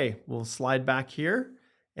 Okay. We'll slide back here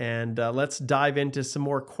and let's dive into some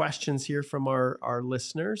more questions here from our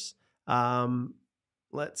listeners. Um,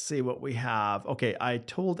 let's see what we have. Okay. I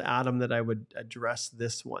told Adam that I would address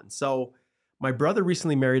this one. So, my brother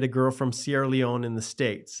recently married a girl from Sierra Leone in the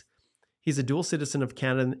States. He's a dual citizen of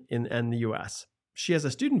Canada and the US. She has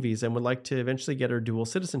a student visa and would like to eventually get her dual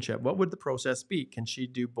citizenship. What would the process be? Can she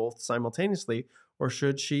do both simultaneously, or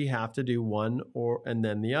should she have to do one or and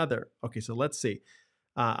then the other? Okay, so let's see.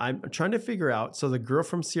 I'm trying to figure out. So the girl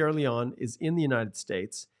from Sierra Leone is in the United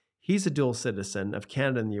States. He's a dual citizen of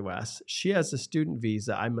Canada and the US. She has a student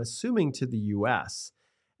visa, I'm assuming to the US.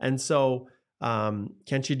 And so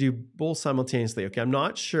can she do both simultaneously? Okay, I'm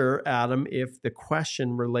not sure, Adam, if the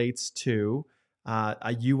question relates to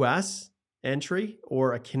a US entry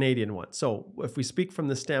or a Canadian one. So if we speak from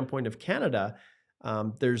the standpoint of Canada,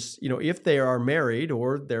 there's, if they are married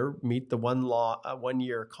or they're meet the 1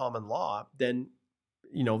 year common law, then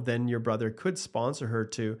then your brother could sponsor her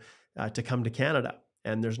to come to Canada,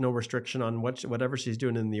 and there's no restriction on whatever she's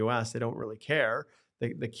doing in the U.S. They don't really care.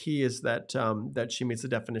 The key is that that she meets the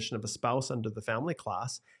definition of a spouse under the family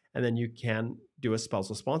class, and then you can do a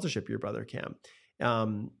spousal sponsorship. Your brother can.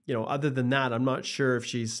 Other than that, I'm not sure if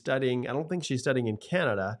she's studying. I don't think she's studying in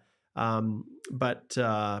Canada. But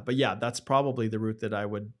yeah, that's probably the route that I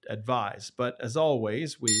would advise. But as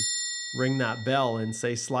always, we ring that bell and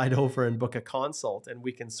say slide over and book a consult, and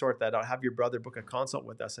we can sort that out. Have your brother book a consult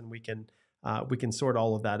with us, and we can sort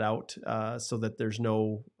all of that out so that there's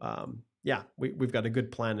no we've got a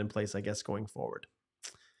good plan in place, I guess, going forward.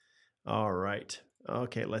 All right.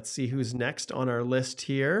 Okay, let's see who's next on our list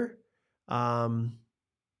here.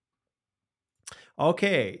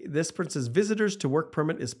 Okay, this person says visitors to work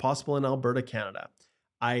permit is possible in Alberta, Canada.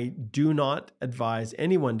 I do not advise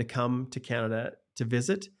anyone to come to Canada to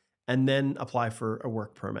visit and then apply for a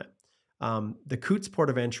work permit. The Coutts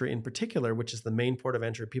port of entry in particular, which is the main port of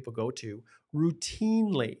entry people go to,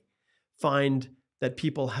 routinely find that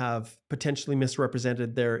people have potentially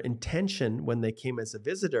misrepresented their intention when they came as a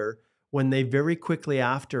visitor, when they very quickly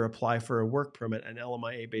after apply for a work permit, an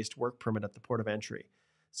LMIA-based work permit at the port of entry.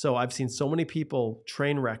 So I've seen so many people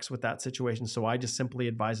train wrecks with that situation, so I just simply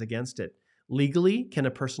advise against it. Legally, can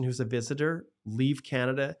a person who's a visitor leave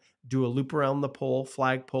Canada, do a loop around the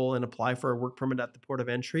flagpole, and apply for a work permit at the port of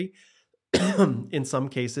entry? In some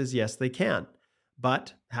cases, yes, they can.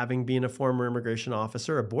 But having been a former immigration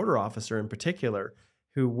officer, a border officer in particular,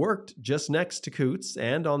 who worked just next to Coutts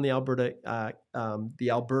and on the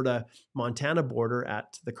Alberta-Montana border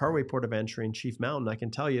at the Carway port of entry in Chief Mountain, I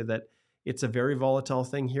can tell you that it's a very volatile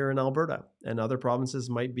thing here in Alberta, and other provinces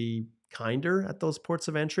might be kinder at those ports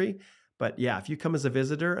of entry. But yeah, if you come as a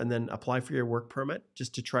visitor and then apply for your work permit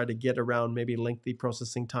just to try to get around maybe lengthy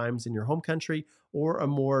processing times in your home country, or a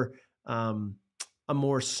more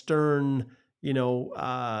stern,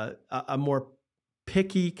 a more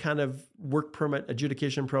picky kind of work permit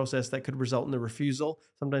adjudication process that could result in a refusal.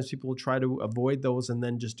 Sometimes people will try to avoid those and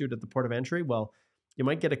then just do it at the port of entry. Well, you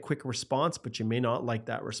might get a quick response, but you may not like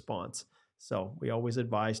that response. So we always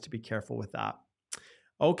advise to be careful with that.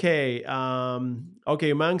 Okay.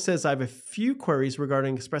 Mang says, I have a few queries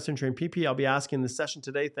regarding express entry and PP. I'll be asking this session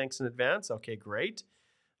today. Thanks in advance. Okay, great.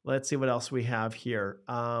 Let's see what else we have here.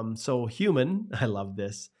 So human, I love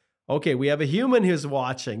this. Okay, we have a human who's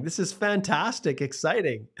watching. This is fantastic,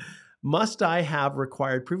 exciting. Must I have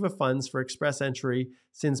required proof of funds for express entry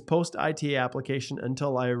since post-ITA application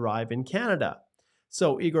until I arrive in Canada?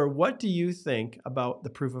 So Igor, what do you think about the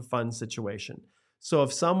proof of funds situation? So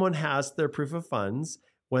if someone has their proof of funds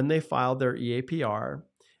when they file their EAPR,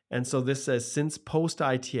 and so this says since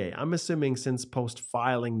post-ITA, I'm assuming since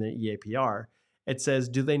post-filing the EAPR, it says,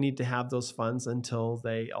 do they need to have those funds until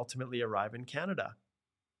they ultimately arrive in Canada?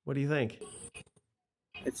 What do you think?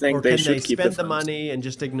 I think or they can they should keep spend the the funds. money and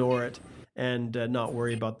just ignore it and not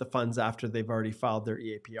worry about the funds after they've already filed their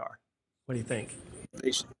EAPR? What do you think?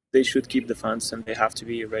 They should keep the funds, and they have to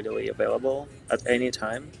be readily available at any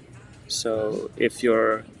time. So if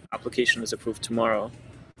your application is approved tomorrow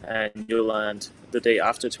and you land the day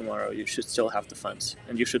after tomorrow, you should still have the funds,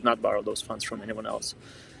 and you should not borrow those funds from anyone else.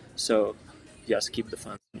 So yes, keep the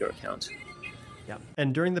funds in your account. Yeah.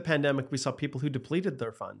 And during the pandemic, we saw people who depleted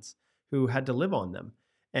their funds, who had to live on them.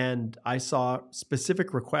 And I saw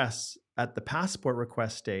specific requests at the passport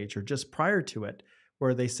request stage or just prior to it,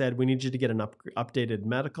 where they said, we need you to get an updated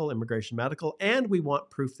immigration medical, and we want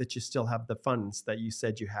proof that you still have the funds that you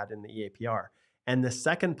said you had in the EAPR. And the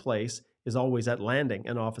second place is always at landing.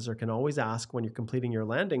 An officer can always ask when you're completing your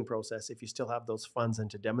landing process if you still have those funds and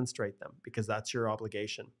to demonstrate them, because that's your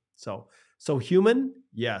obligation. So human,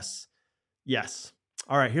 yes. Yes.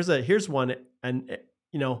 All right, here's one. And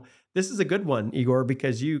this is a good one, Igor,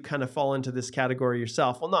 because you kind of fall into this category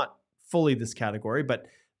yourself. Well, not fully this category, but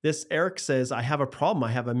this Eric says, I have a problem.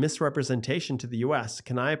 I have a misrepresentation to the US.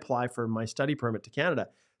 Can I apply for my study permit to Canada?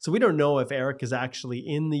 So we don't know if Eric is actually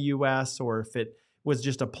in the US or if it was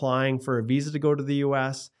just applying for a visa to go to the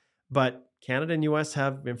US. But Canada and US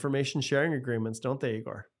have information sharing agreements, don't they,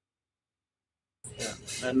 Igor? Yeah.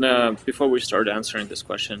 And before we start answering this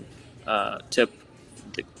question,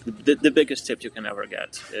 the biggest tip you can ever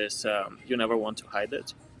get is you never want to hide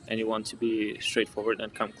it, and you want to be straightforward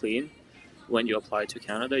and come clean. When you apply to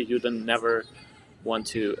Canada, you then never want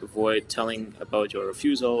to avoid telling about your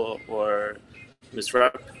refusal or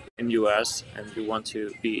misrep in US, and you want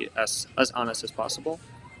to be as honest as possible.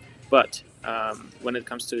 But when it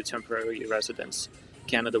comes to temporary residence,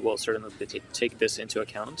 Canada will certainly take this into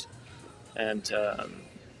account, and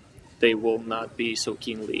they will not be so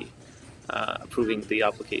keenly approving the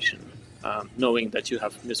application, knowing that you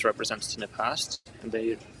have misrepresented in the past,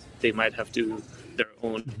 and they might have to do their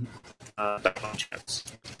own background checks.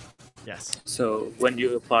 Yes. So when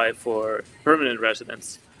you apply for permanent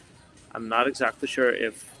residence, I'm not exactly sure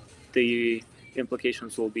if the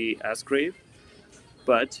implications will be as grave,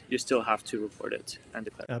 but you still have to report it and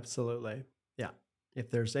declare. Absolutely. Yeah.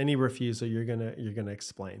 If there's any refusal, you're gonna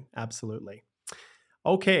explain. Absolutely.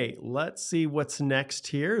 Okay, let's see what's next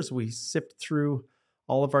here as we sift through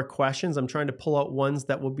all of our questions. I'm trying to pull out ones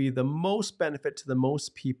that will be the most benefit to the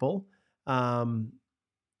most people.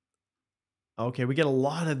 Okay, we get a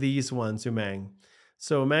lot of these ones, Umang.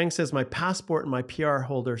 So Umang says, my passport and my PR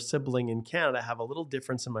holder sibling in Canada have a little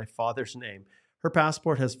difference in my father's name. Her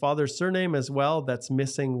passport has father's surname as well that's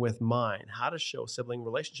missing with mine. How to show sibling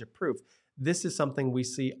relationship proof. This is something we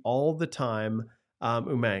see all the time,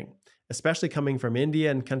 Umang, especially coming from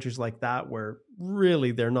India and countries like that, where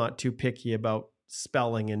really they're not too picky about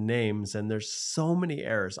spelling and names. And there's so many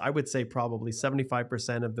errors. I would say probably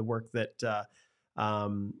 75% of the work that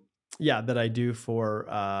that I do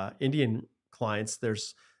for Indian clients,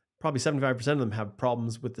 there's probably 75% of them have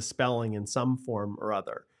problems with the spelling in some form or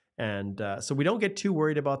other. And so we don't get too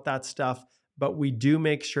worried about that stuff, but we do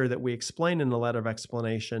make sure that we explain in the letter of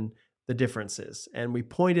explanation the differences. And we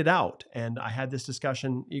point it out. And I had this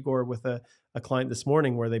discussion, Igor, with a client this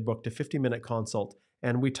morning where they booked a 50-minute consult.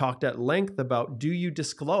 And we talked at length about, do you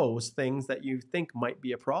disclose things that you think might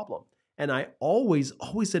be a problem? And I always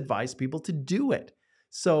advise people to do it.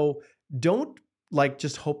 So don't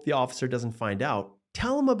just hope the officer doesn't find out.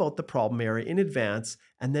 Tell them about the problem area in advance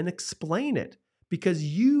and then explain it, because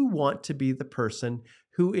you want to be the person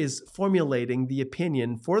who is formulating the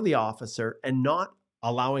opinion for the officer and not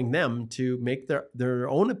allowing them to make their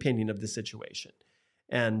own opinion of the situation.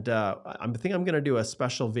 And I think I'm going to do a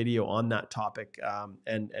special video on that topic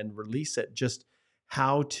and release it, just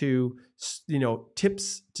how to,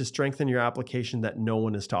 tips to strengthen your application that no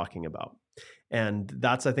one is talking about. And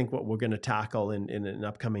that's, I think, what we're going to tackle in an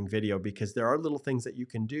upcoming video, because there are little things that you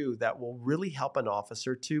can do that will really help an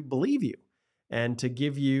officer to believe you and to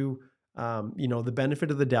give you, the benefit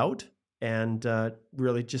of the doubt, and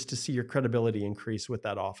really just to see your credibility increase with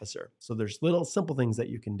that officer. So there's little simple things that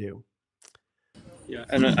you can do. Yeah,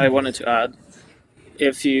 and I wanted to add,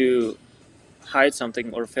 if you hide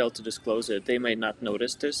something or fail to disclose it, they may not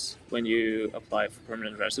notice this when you apply for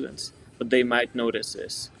permanent residence, but they might notice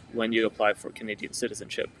this when you apply for Canadian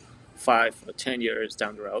citizenship 5 or 10 years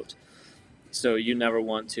down the road. So you never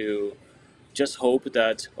want to just hope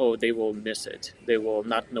that, they will miss it. They will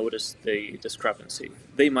not notice the discrepancy.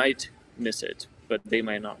 They might miss it, but they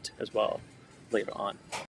might not as well later on.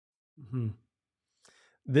 Mm-hmm.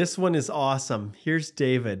 This one is awesome. Here's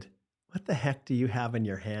David. What the heck do you have in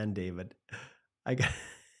your hand, David? I got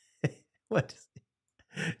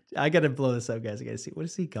to blow this up, guys. I got to see. What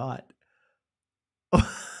has he got?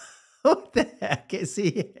 What the heck is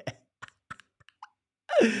he?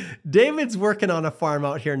 David's working on a farm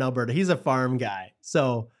out here in Alberta. He's a farm guy.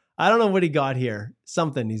 So I don't know what he got here.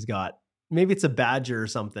 Something he's got. Maybe it's a badger or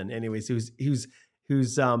something. Anyways, who's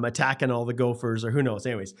attacking all the gophers, or who knows.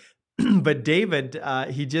 Anyways, but David,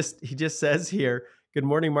 he just says here, good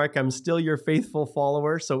morning, Mark. I'm still your faithful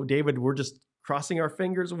follower. So David, we're just crossing our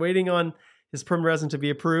fingers, waiting on his permanent resident to be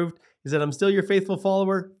approved. He said, I'm still your faithful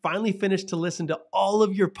follower. Finally finished to listen to all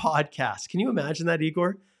of your podcasts. Can you imagine that,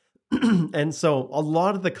 Igor? And so a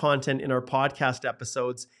lot of the content in our podcast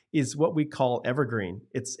episodes is what we call evergreen.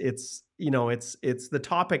 It's the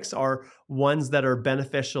topics are ones that are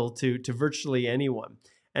beneficial to virtually anyone.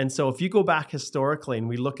 And so if you go back historically and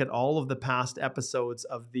we look at all of the past episodes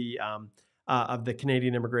of the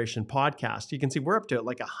Canadian Immigration Podcast, you can see we're up to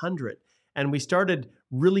like 100. And we started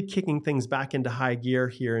really kicking things back into high gear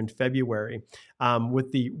here in February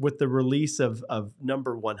with the release of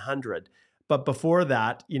number 100. But before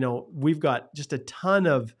that, we've got just a ton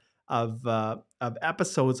of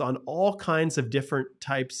episodes on all kinds of different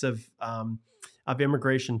types of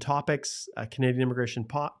immigration topics, Canadian immigration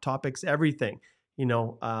topics, everything,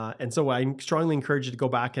 and so I strongly encourage you to go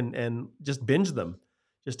back and just binge them.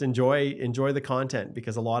 Just enjoy the content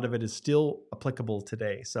because a lot of it is still applicable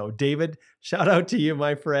today. So David, shout out to you,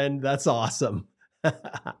 my friend. That's awesome.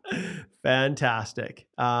 Fantastic.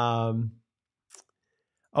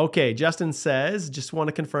 Okay, Justin says, just want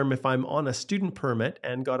to confirm if I'm on a student permit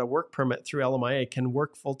and got a work permit through LMIA, can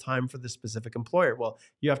work full-time for the specific employer. Well,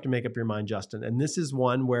 you have to make up your mind, Justin. And this is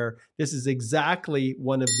one where this is exactly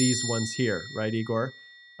one of these ones here, right, Igor?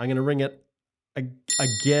 I'm going to ring it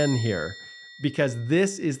again here because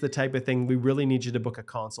this is the type of thing we really need you to book a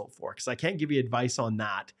consult for, because I can't give you advice on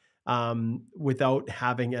that without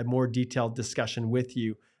having a more detailed discussion with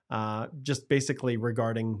you, just basically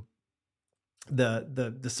regarding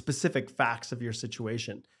the specific facts of your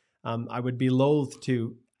situation. I would be loath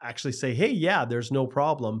to actually say, hey, yeah, there's no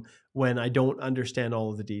problem when I don't understand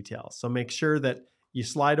all of the details. So make sure that you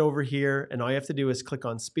slide over here and all you have to do is click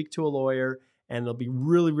on speak to a lawyer, and it'll be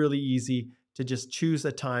really, really easy to just choose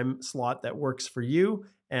a time slot that works for you.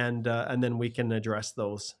 And then we can address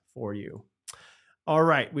those for you. All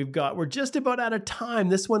right, we're just about out of time.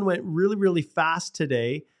 This one went really, really fast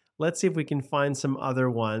today. Let's see if we can find some other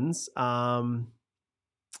ones.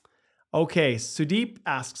 Okay, Sudeep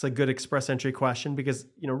asks a good express entry question because,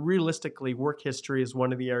 realistically, work history is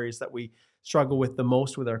one of the areas that we struggle with the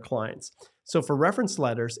most with our clients. So for reference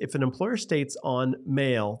letters, if an employer states on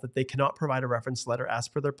mail that they cannot provide a reference letter as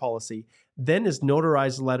per their policy, then is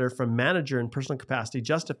notarized letter from manager in personal capacity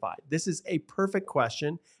justified? This is a perfect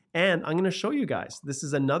question, and I'm going to show you guys. This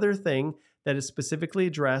is another thing that is specifically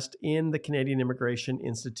addressed in the Canadian Immigration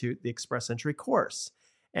Institute, the Express Entry course.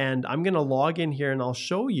 And I'm going to log in here and I'll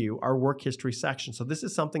show you our work history section. So this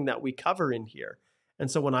is something that we cover in here. And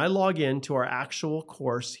so when I log into our actual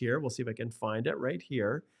course here, we'll see if I can find it right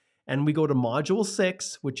here. And we go to module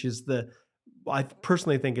 6, which is I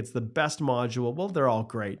personally think it's the best module. Well, they're all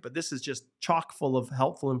great, but this is just chock full of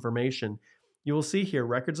helpful information. You will see here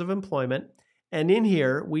records of employment. And in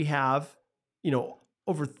here we have,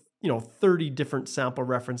 over 30 different sample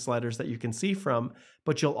reference letters that you can see from,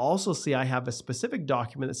 but you'll also see I have a specific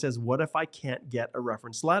document that says, what if I can't get a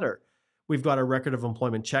reference letter? We've got a record of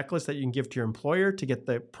employment checklist that you can give to your employer to get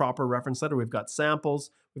the proper reference letter. We've got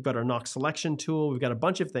samples. We've got our Knox selection tool. We've got a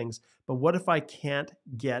bunch of things. But what if I can't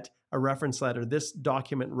get a reference letter? This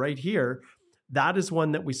document right here, that is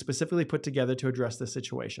one that we specifically put together to address this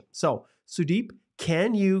situation. So Sudeep,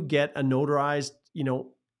 can you get a notarized,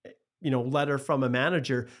 letter from a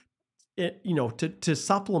manager, to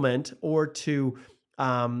supplement or to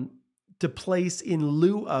place in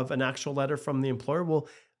lieu of an actual letter from the employer? Well,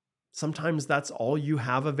 sometimes that's all you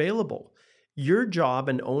have available. Your job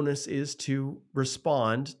and onus is to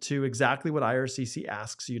respond to exactly what IRCC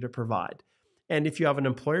asks you to provide. And if you have an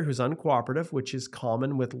employer who's uncooperative, which is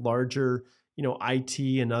common with larger, IT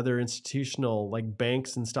and other institutional like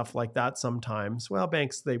banks and stuff like that sometimes, well,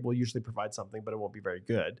 banks, they will usually provide something, but it won't be very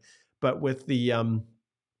good. But with the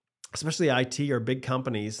especially IT or big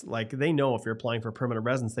companies, like they know if you're applying for permanent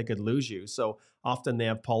residence, they could lose you. So often they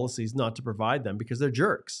have policies not to provide them because they're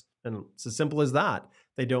jerks. And it's as simple as that.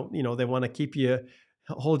 They don't, they want to keep you,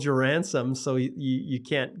 hold your ransom so you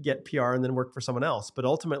can't get PR and then work for someone else. But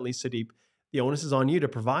ultimately, Sudeep, the onus is on you to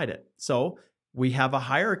provide it. So we have a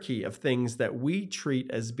hierarchy of things that we treat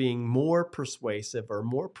as being more persuasive or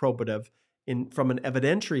more probative from an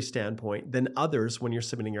evidentiary standpoint than others when you're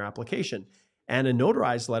submitting your application. And a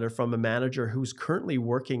notarized letter from a manager who's currently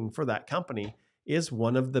working for that company is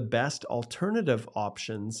one of the best alternative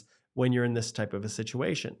options when you're in this type of a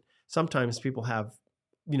situation. Sometimes people have,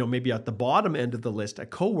 maybe at the bottom end of the list, a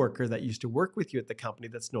coworker that used to work with you at the company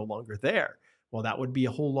that's no longer there. Well, that would be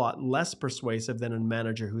a whole lot less persuasive than a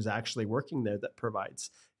manager who's actually working there that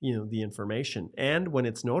provides, the information. And when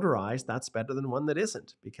it's notarized, that's better than one that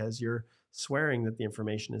isn't, because you're swearing that the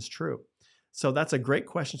information is true. So that's a great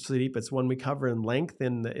question, Sudeep. It's one we cover in length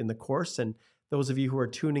in the course. And those of you who are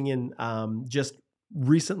tuning in just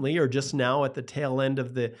recently or just now at the tail end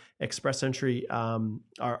of the Express Entry,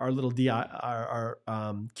 our little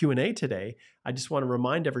Q&A today, I just want to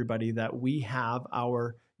remind everybody that we have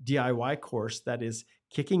our DIY course that is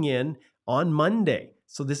kicking in on Monday.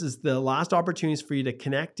 So this is the last opportunities for you to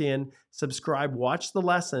connect in, subscribe, watch the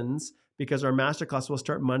lessons, because our masterclass will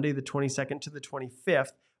start Monday, the 22nd to the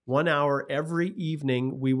 25th. 1 hour every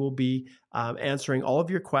evening. We will be answering all of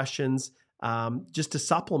your questions just to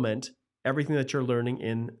supplement everything that you're learning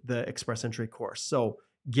in the Express Entry course. So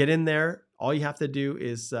get in there. All you have to do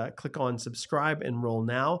is click on subscribe, enroll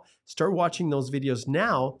now. Start watching those videos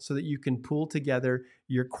now so that you can pull together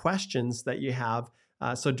your questions that you have.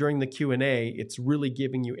 So during the Q&A, it's really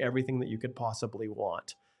giving you everything that you could possibly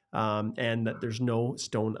want, and that there's no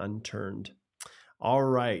stone unturned. All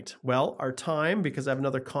right. Well, our time, because I have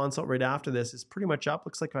another consult right after this, is pretty much up.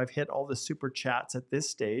 Looks like I've hit all the super chats at this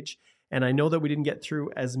stage. And I know that we didn't get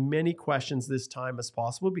through as many questions this time as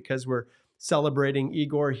possible because we're celebrating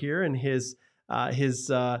Igor here and his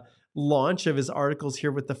launch of his articles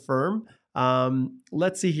here with the firm.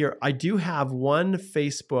 Let's see here. I do have one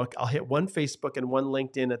Facebook. I'll hit one Facebook and one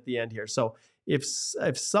LinkedIn at the end here. So if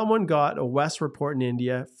someone got a West report in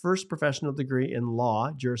India, first professional degree in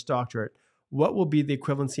law, Juris Doctorate, what will be the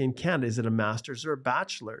equivalency in Canada? Is it a master's or a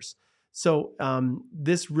bachelor's? So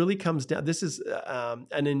this really comes down. This is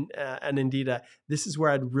and indeed, this is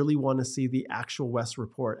where I'd really want to see the actual West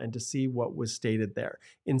report and to see what was stated there.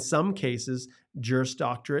 In some cases, Juris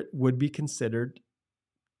Doctorate would be considered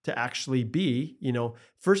to actually be,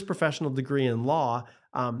 first professional degree in law.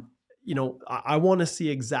 I want to see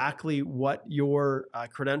exactly what your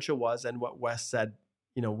credential was and what West said,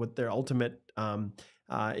 what their ultimate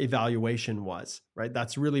evaluation was, right?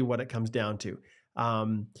 That's really what it comes down to.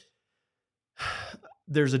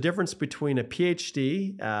 There's a difference between a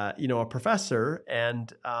PhD, a professor,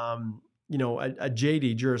 and a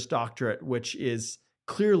JD, Juris Doctorate, which is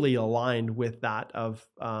clearly aligned with that of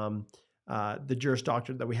the Juris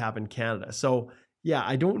Doctorate that we have in Canada. So yeah,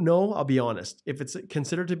 I don't know. I'll be honest. If it's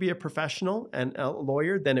considered to be a professional and a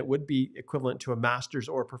lawyer, then it would be equivalent to a master's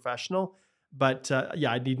or a professional. But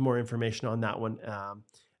I need more information on that one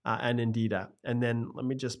and indeed. And then let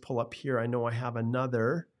me just pull up here. I know I have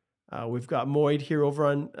another. We've got Moid here over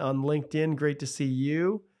on LinkedIn. Great to see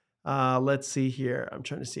you. Let's see here. I'm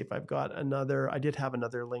trying to see if I've got another. I did have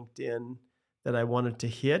another LinkedIn that I wanted to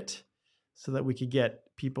hit so that we could get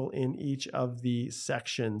people in each of the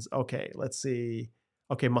sections. Okay, let's see.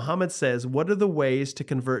 Okay, Mohammed says, what are the ways to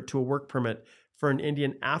convert to a work permit for an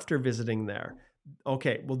Indian after visiting there?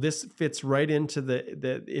 Okay, well, this fits right into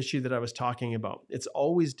the issue that I was talking about. It's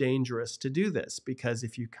always dangerous to do this because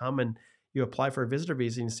if you come and you apply for a visitor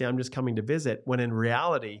visa and you say, I'm just coming to visit, when in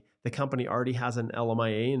reality, the company already has an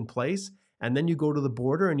LMIA in place, and then you go to the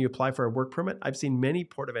border and you apply for a work permit. I've seen many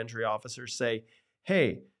port of entry officers say,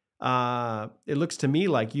 hey, it looks to me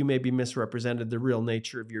like you may be misrepresented the real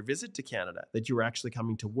nature of your visit to Canada, that you were actually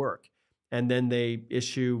coming to work. And then they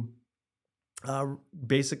issue,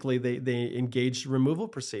 basically they engage removal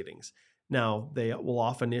proceedings. Now, they will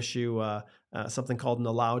often issue something called an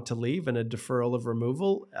allowed to leave and a deferral of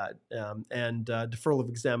removal and deferral of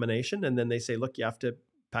examination. And then they say, look, you have to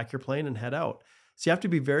pack your plane and head out. So you have to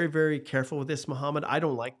be very, very careful with this, Mohammed. I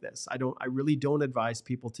don't like this. I really don't advise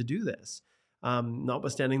people to do this,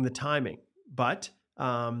 notwithstanding the timing. But,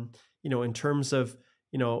 in terms of,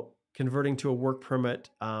 converting to a work permit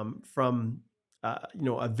from,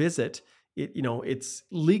 a visit, it's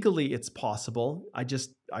legally, it's possible. I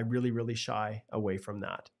really, really shy away from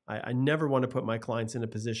that. I never want to put my clients in a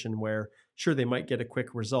position where, sure, they might get a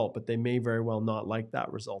quick result, but they may very well not like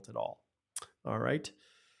that result at all. All right.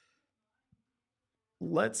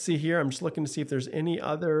 Let's see here. I'm just looking to see if there's any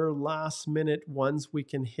other last minute ones we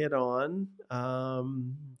can hit on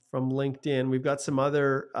from LinkedIn. We've got some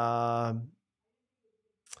other, I'll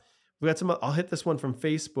hit this one from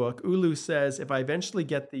Facebook. Ulu says, if I eventually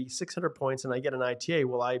get the 600 points and I get an ITA,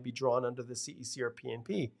 will I be drawn under the CEC or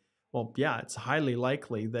PNP? Well, yeah, it's highly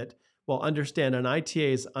likely that, understand an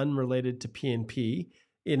ITA is unrelated to PNP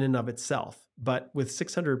in and of itself. But with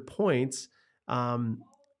 600 points,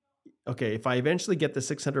 if I eventually get the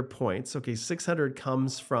 600 points, 600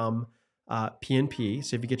 comes from PNP.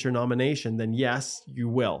 So if you get your nomination, then yes, you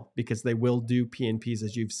will, because they will do PNPs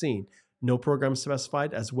as you've seen. No program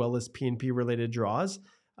specified, as well as PNP related draws.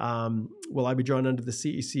 Will I be drawn under the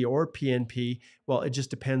CEC or PNP? Well, it just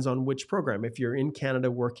depends on which program. If you're in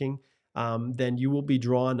Canada working, then you will be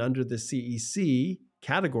drawn under the CEC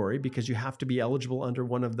category because you have to be eligible under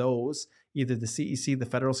one of those, either the CEC, the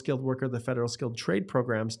Federal Skilled Worker, the Federal Skilled Trade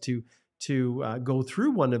programs to to go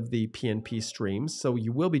through one of the PNP streams. So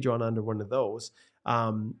you will be drawn under one of those.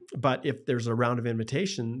 But if there's a round of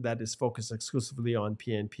invitation that is focused exclusively on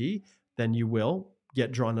PNP, then you will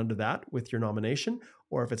get drawn under that with your nomination.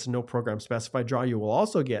 Or if it's no program specified draw, you will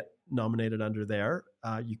also get nominated under there.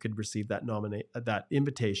 You could receive that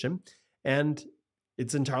invitation. And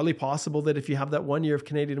it's entirely possible that if you have that 1 year of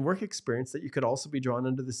Canadian work experience, that you could also be drawn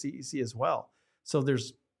under the CEC as well. So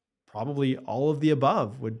there's probably all of the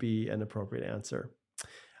above would be an appropriate answer.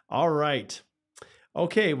 All right.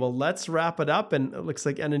 Okay, well, let's wrap it up. And it looks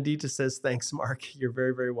like Anandita says, thanks, Mark. You're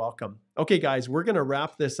very, very welcome. Okay, guys, we're going to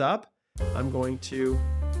wrap this up. I'm going to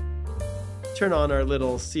turn on our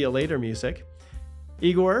little see you later music.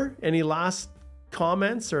 Igor, any last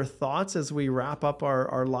comments or thoughts as we wrap up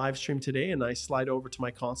our live stream today and I slide over to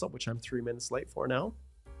my consult, which I'm 3 minutes late for now?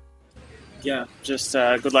 Yeah, just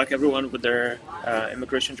good luck everyone with their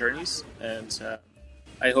immigration journeys, and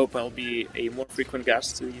I hope I'll be a more frequent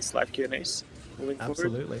guest to these live Q&As moving forward.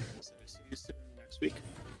 Absolutely. So see you soon next week.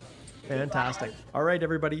 Fantastic. All right,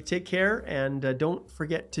 everybody, take care, and don't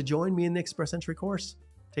forget to join me in the Express Entry course.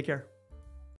 Take care.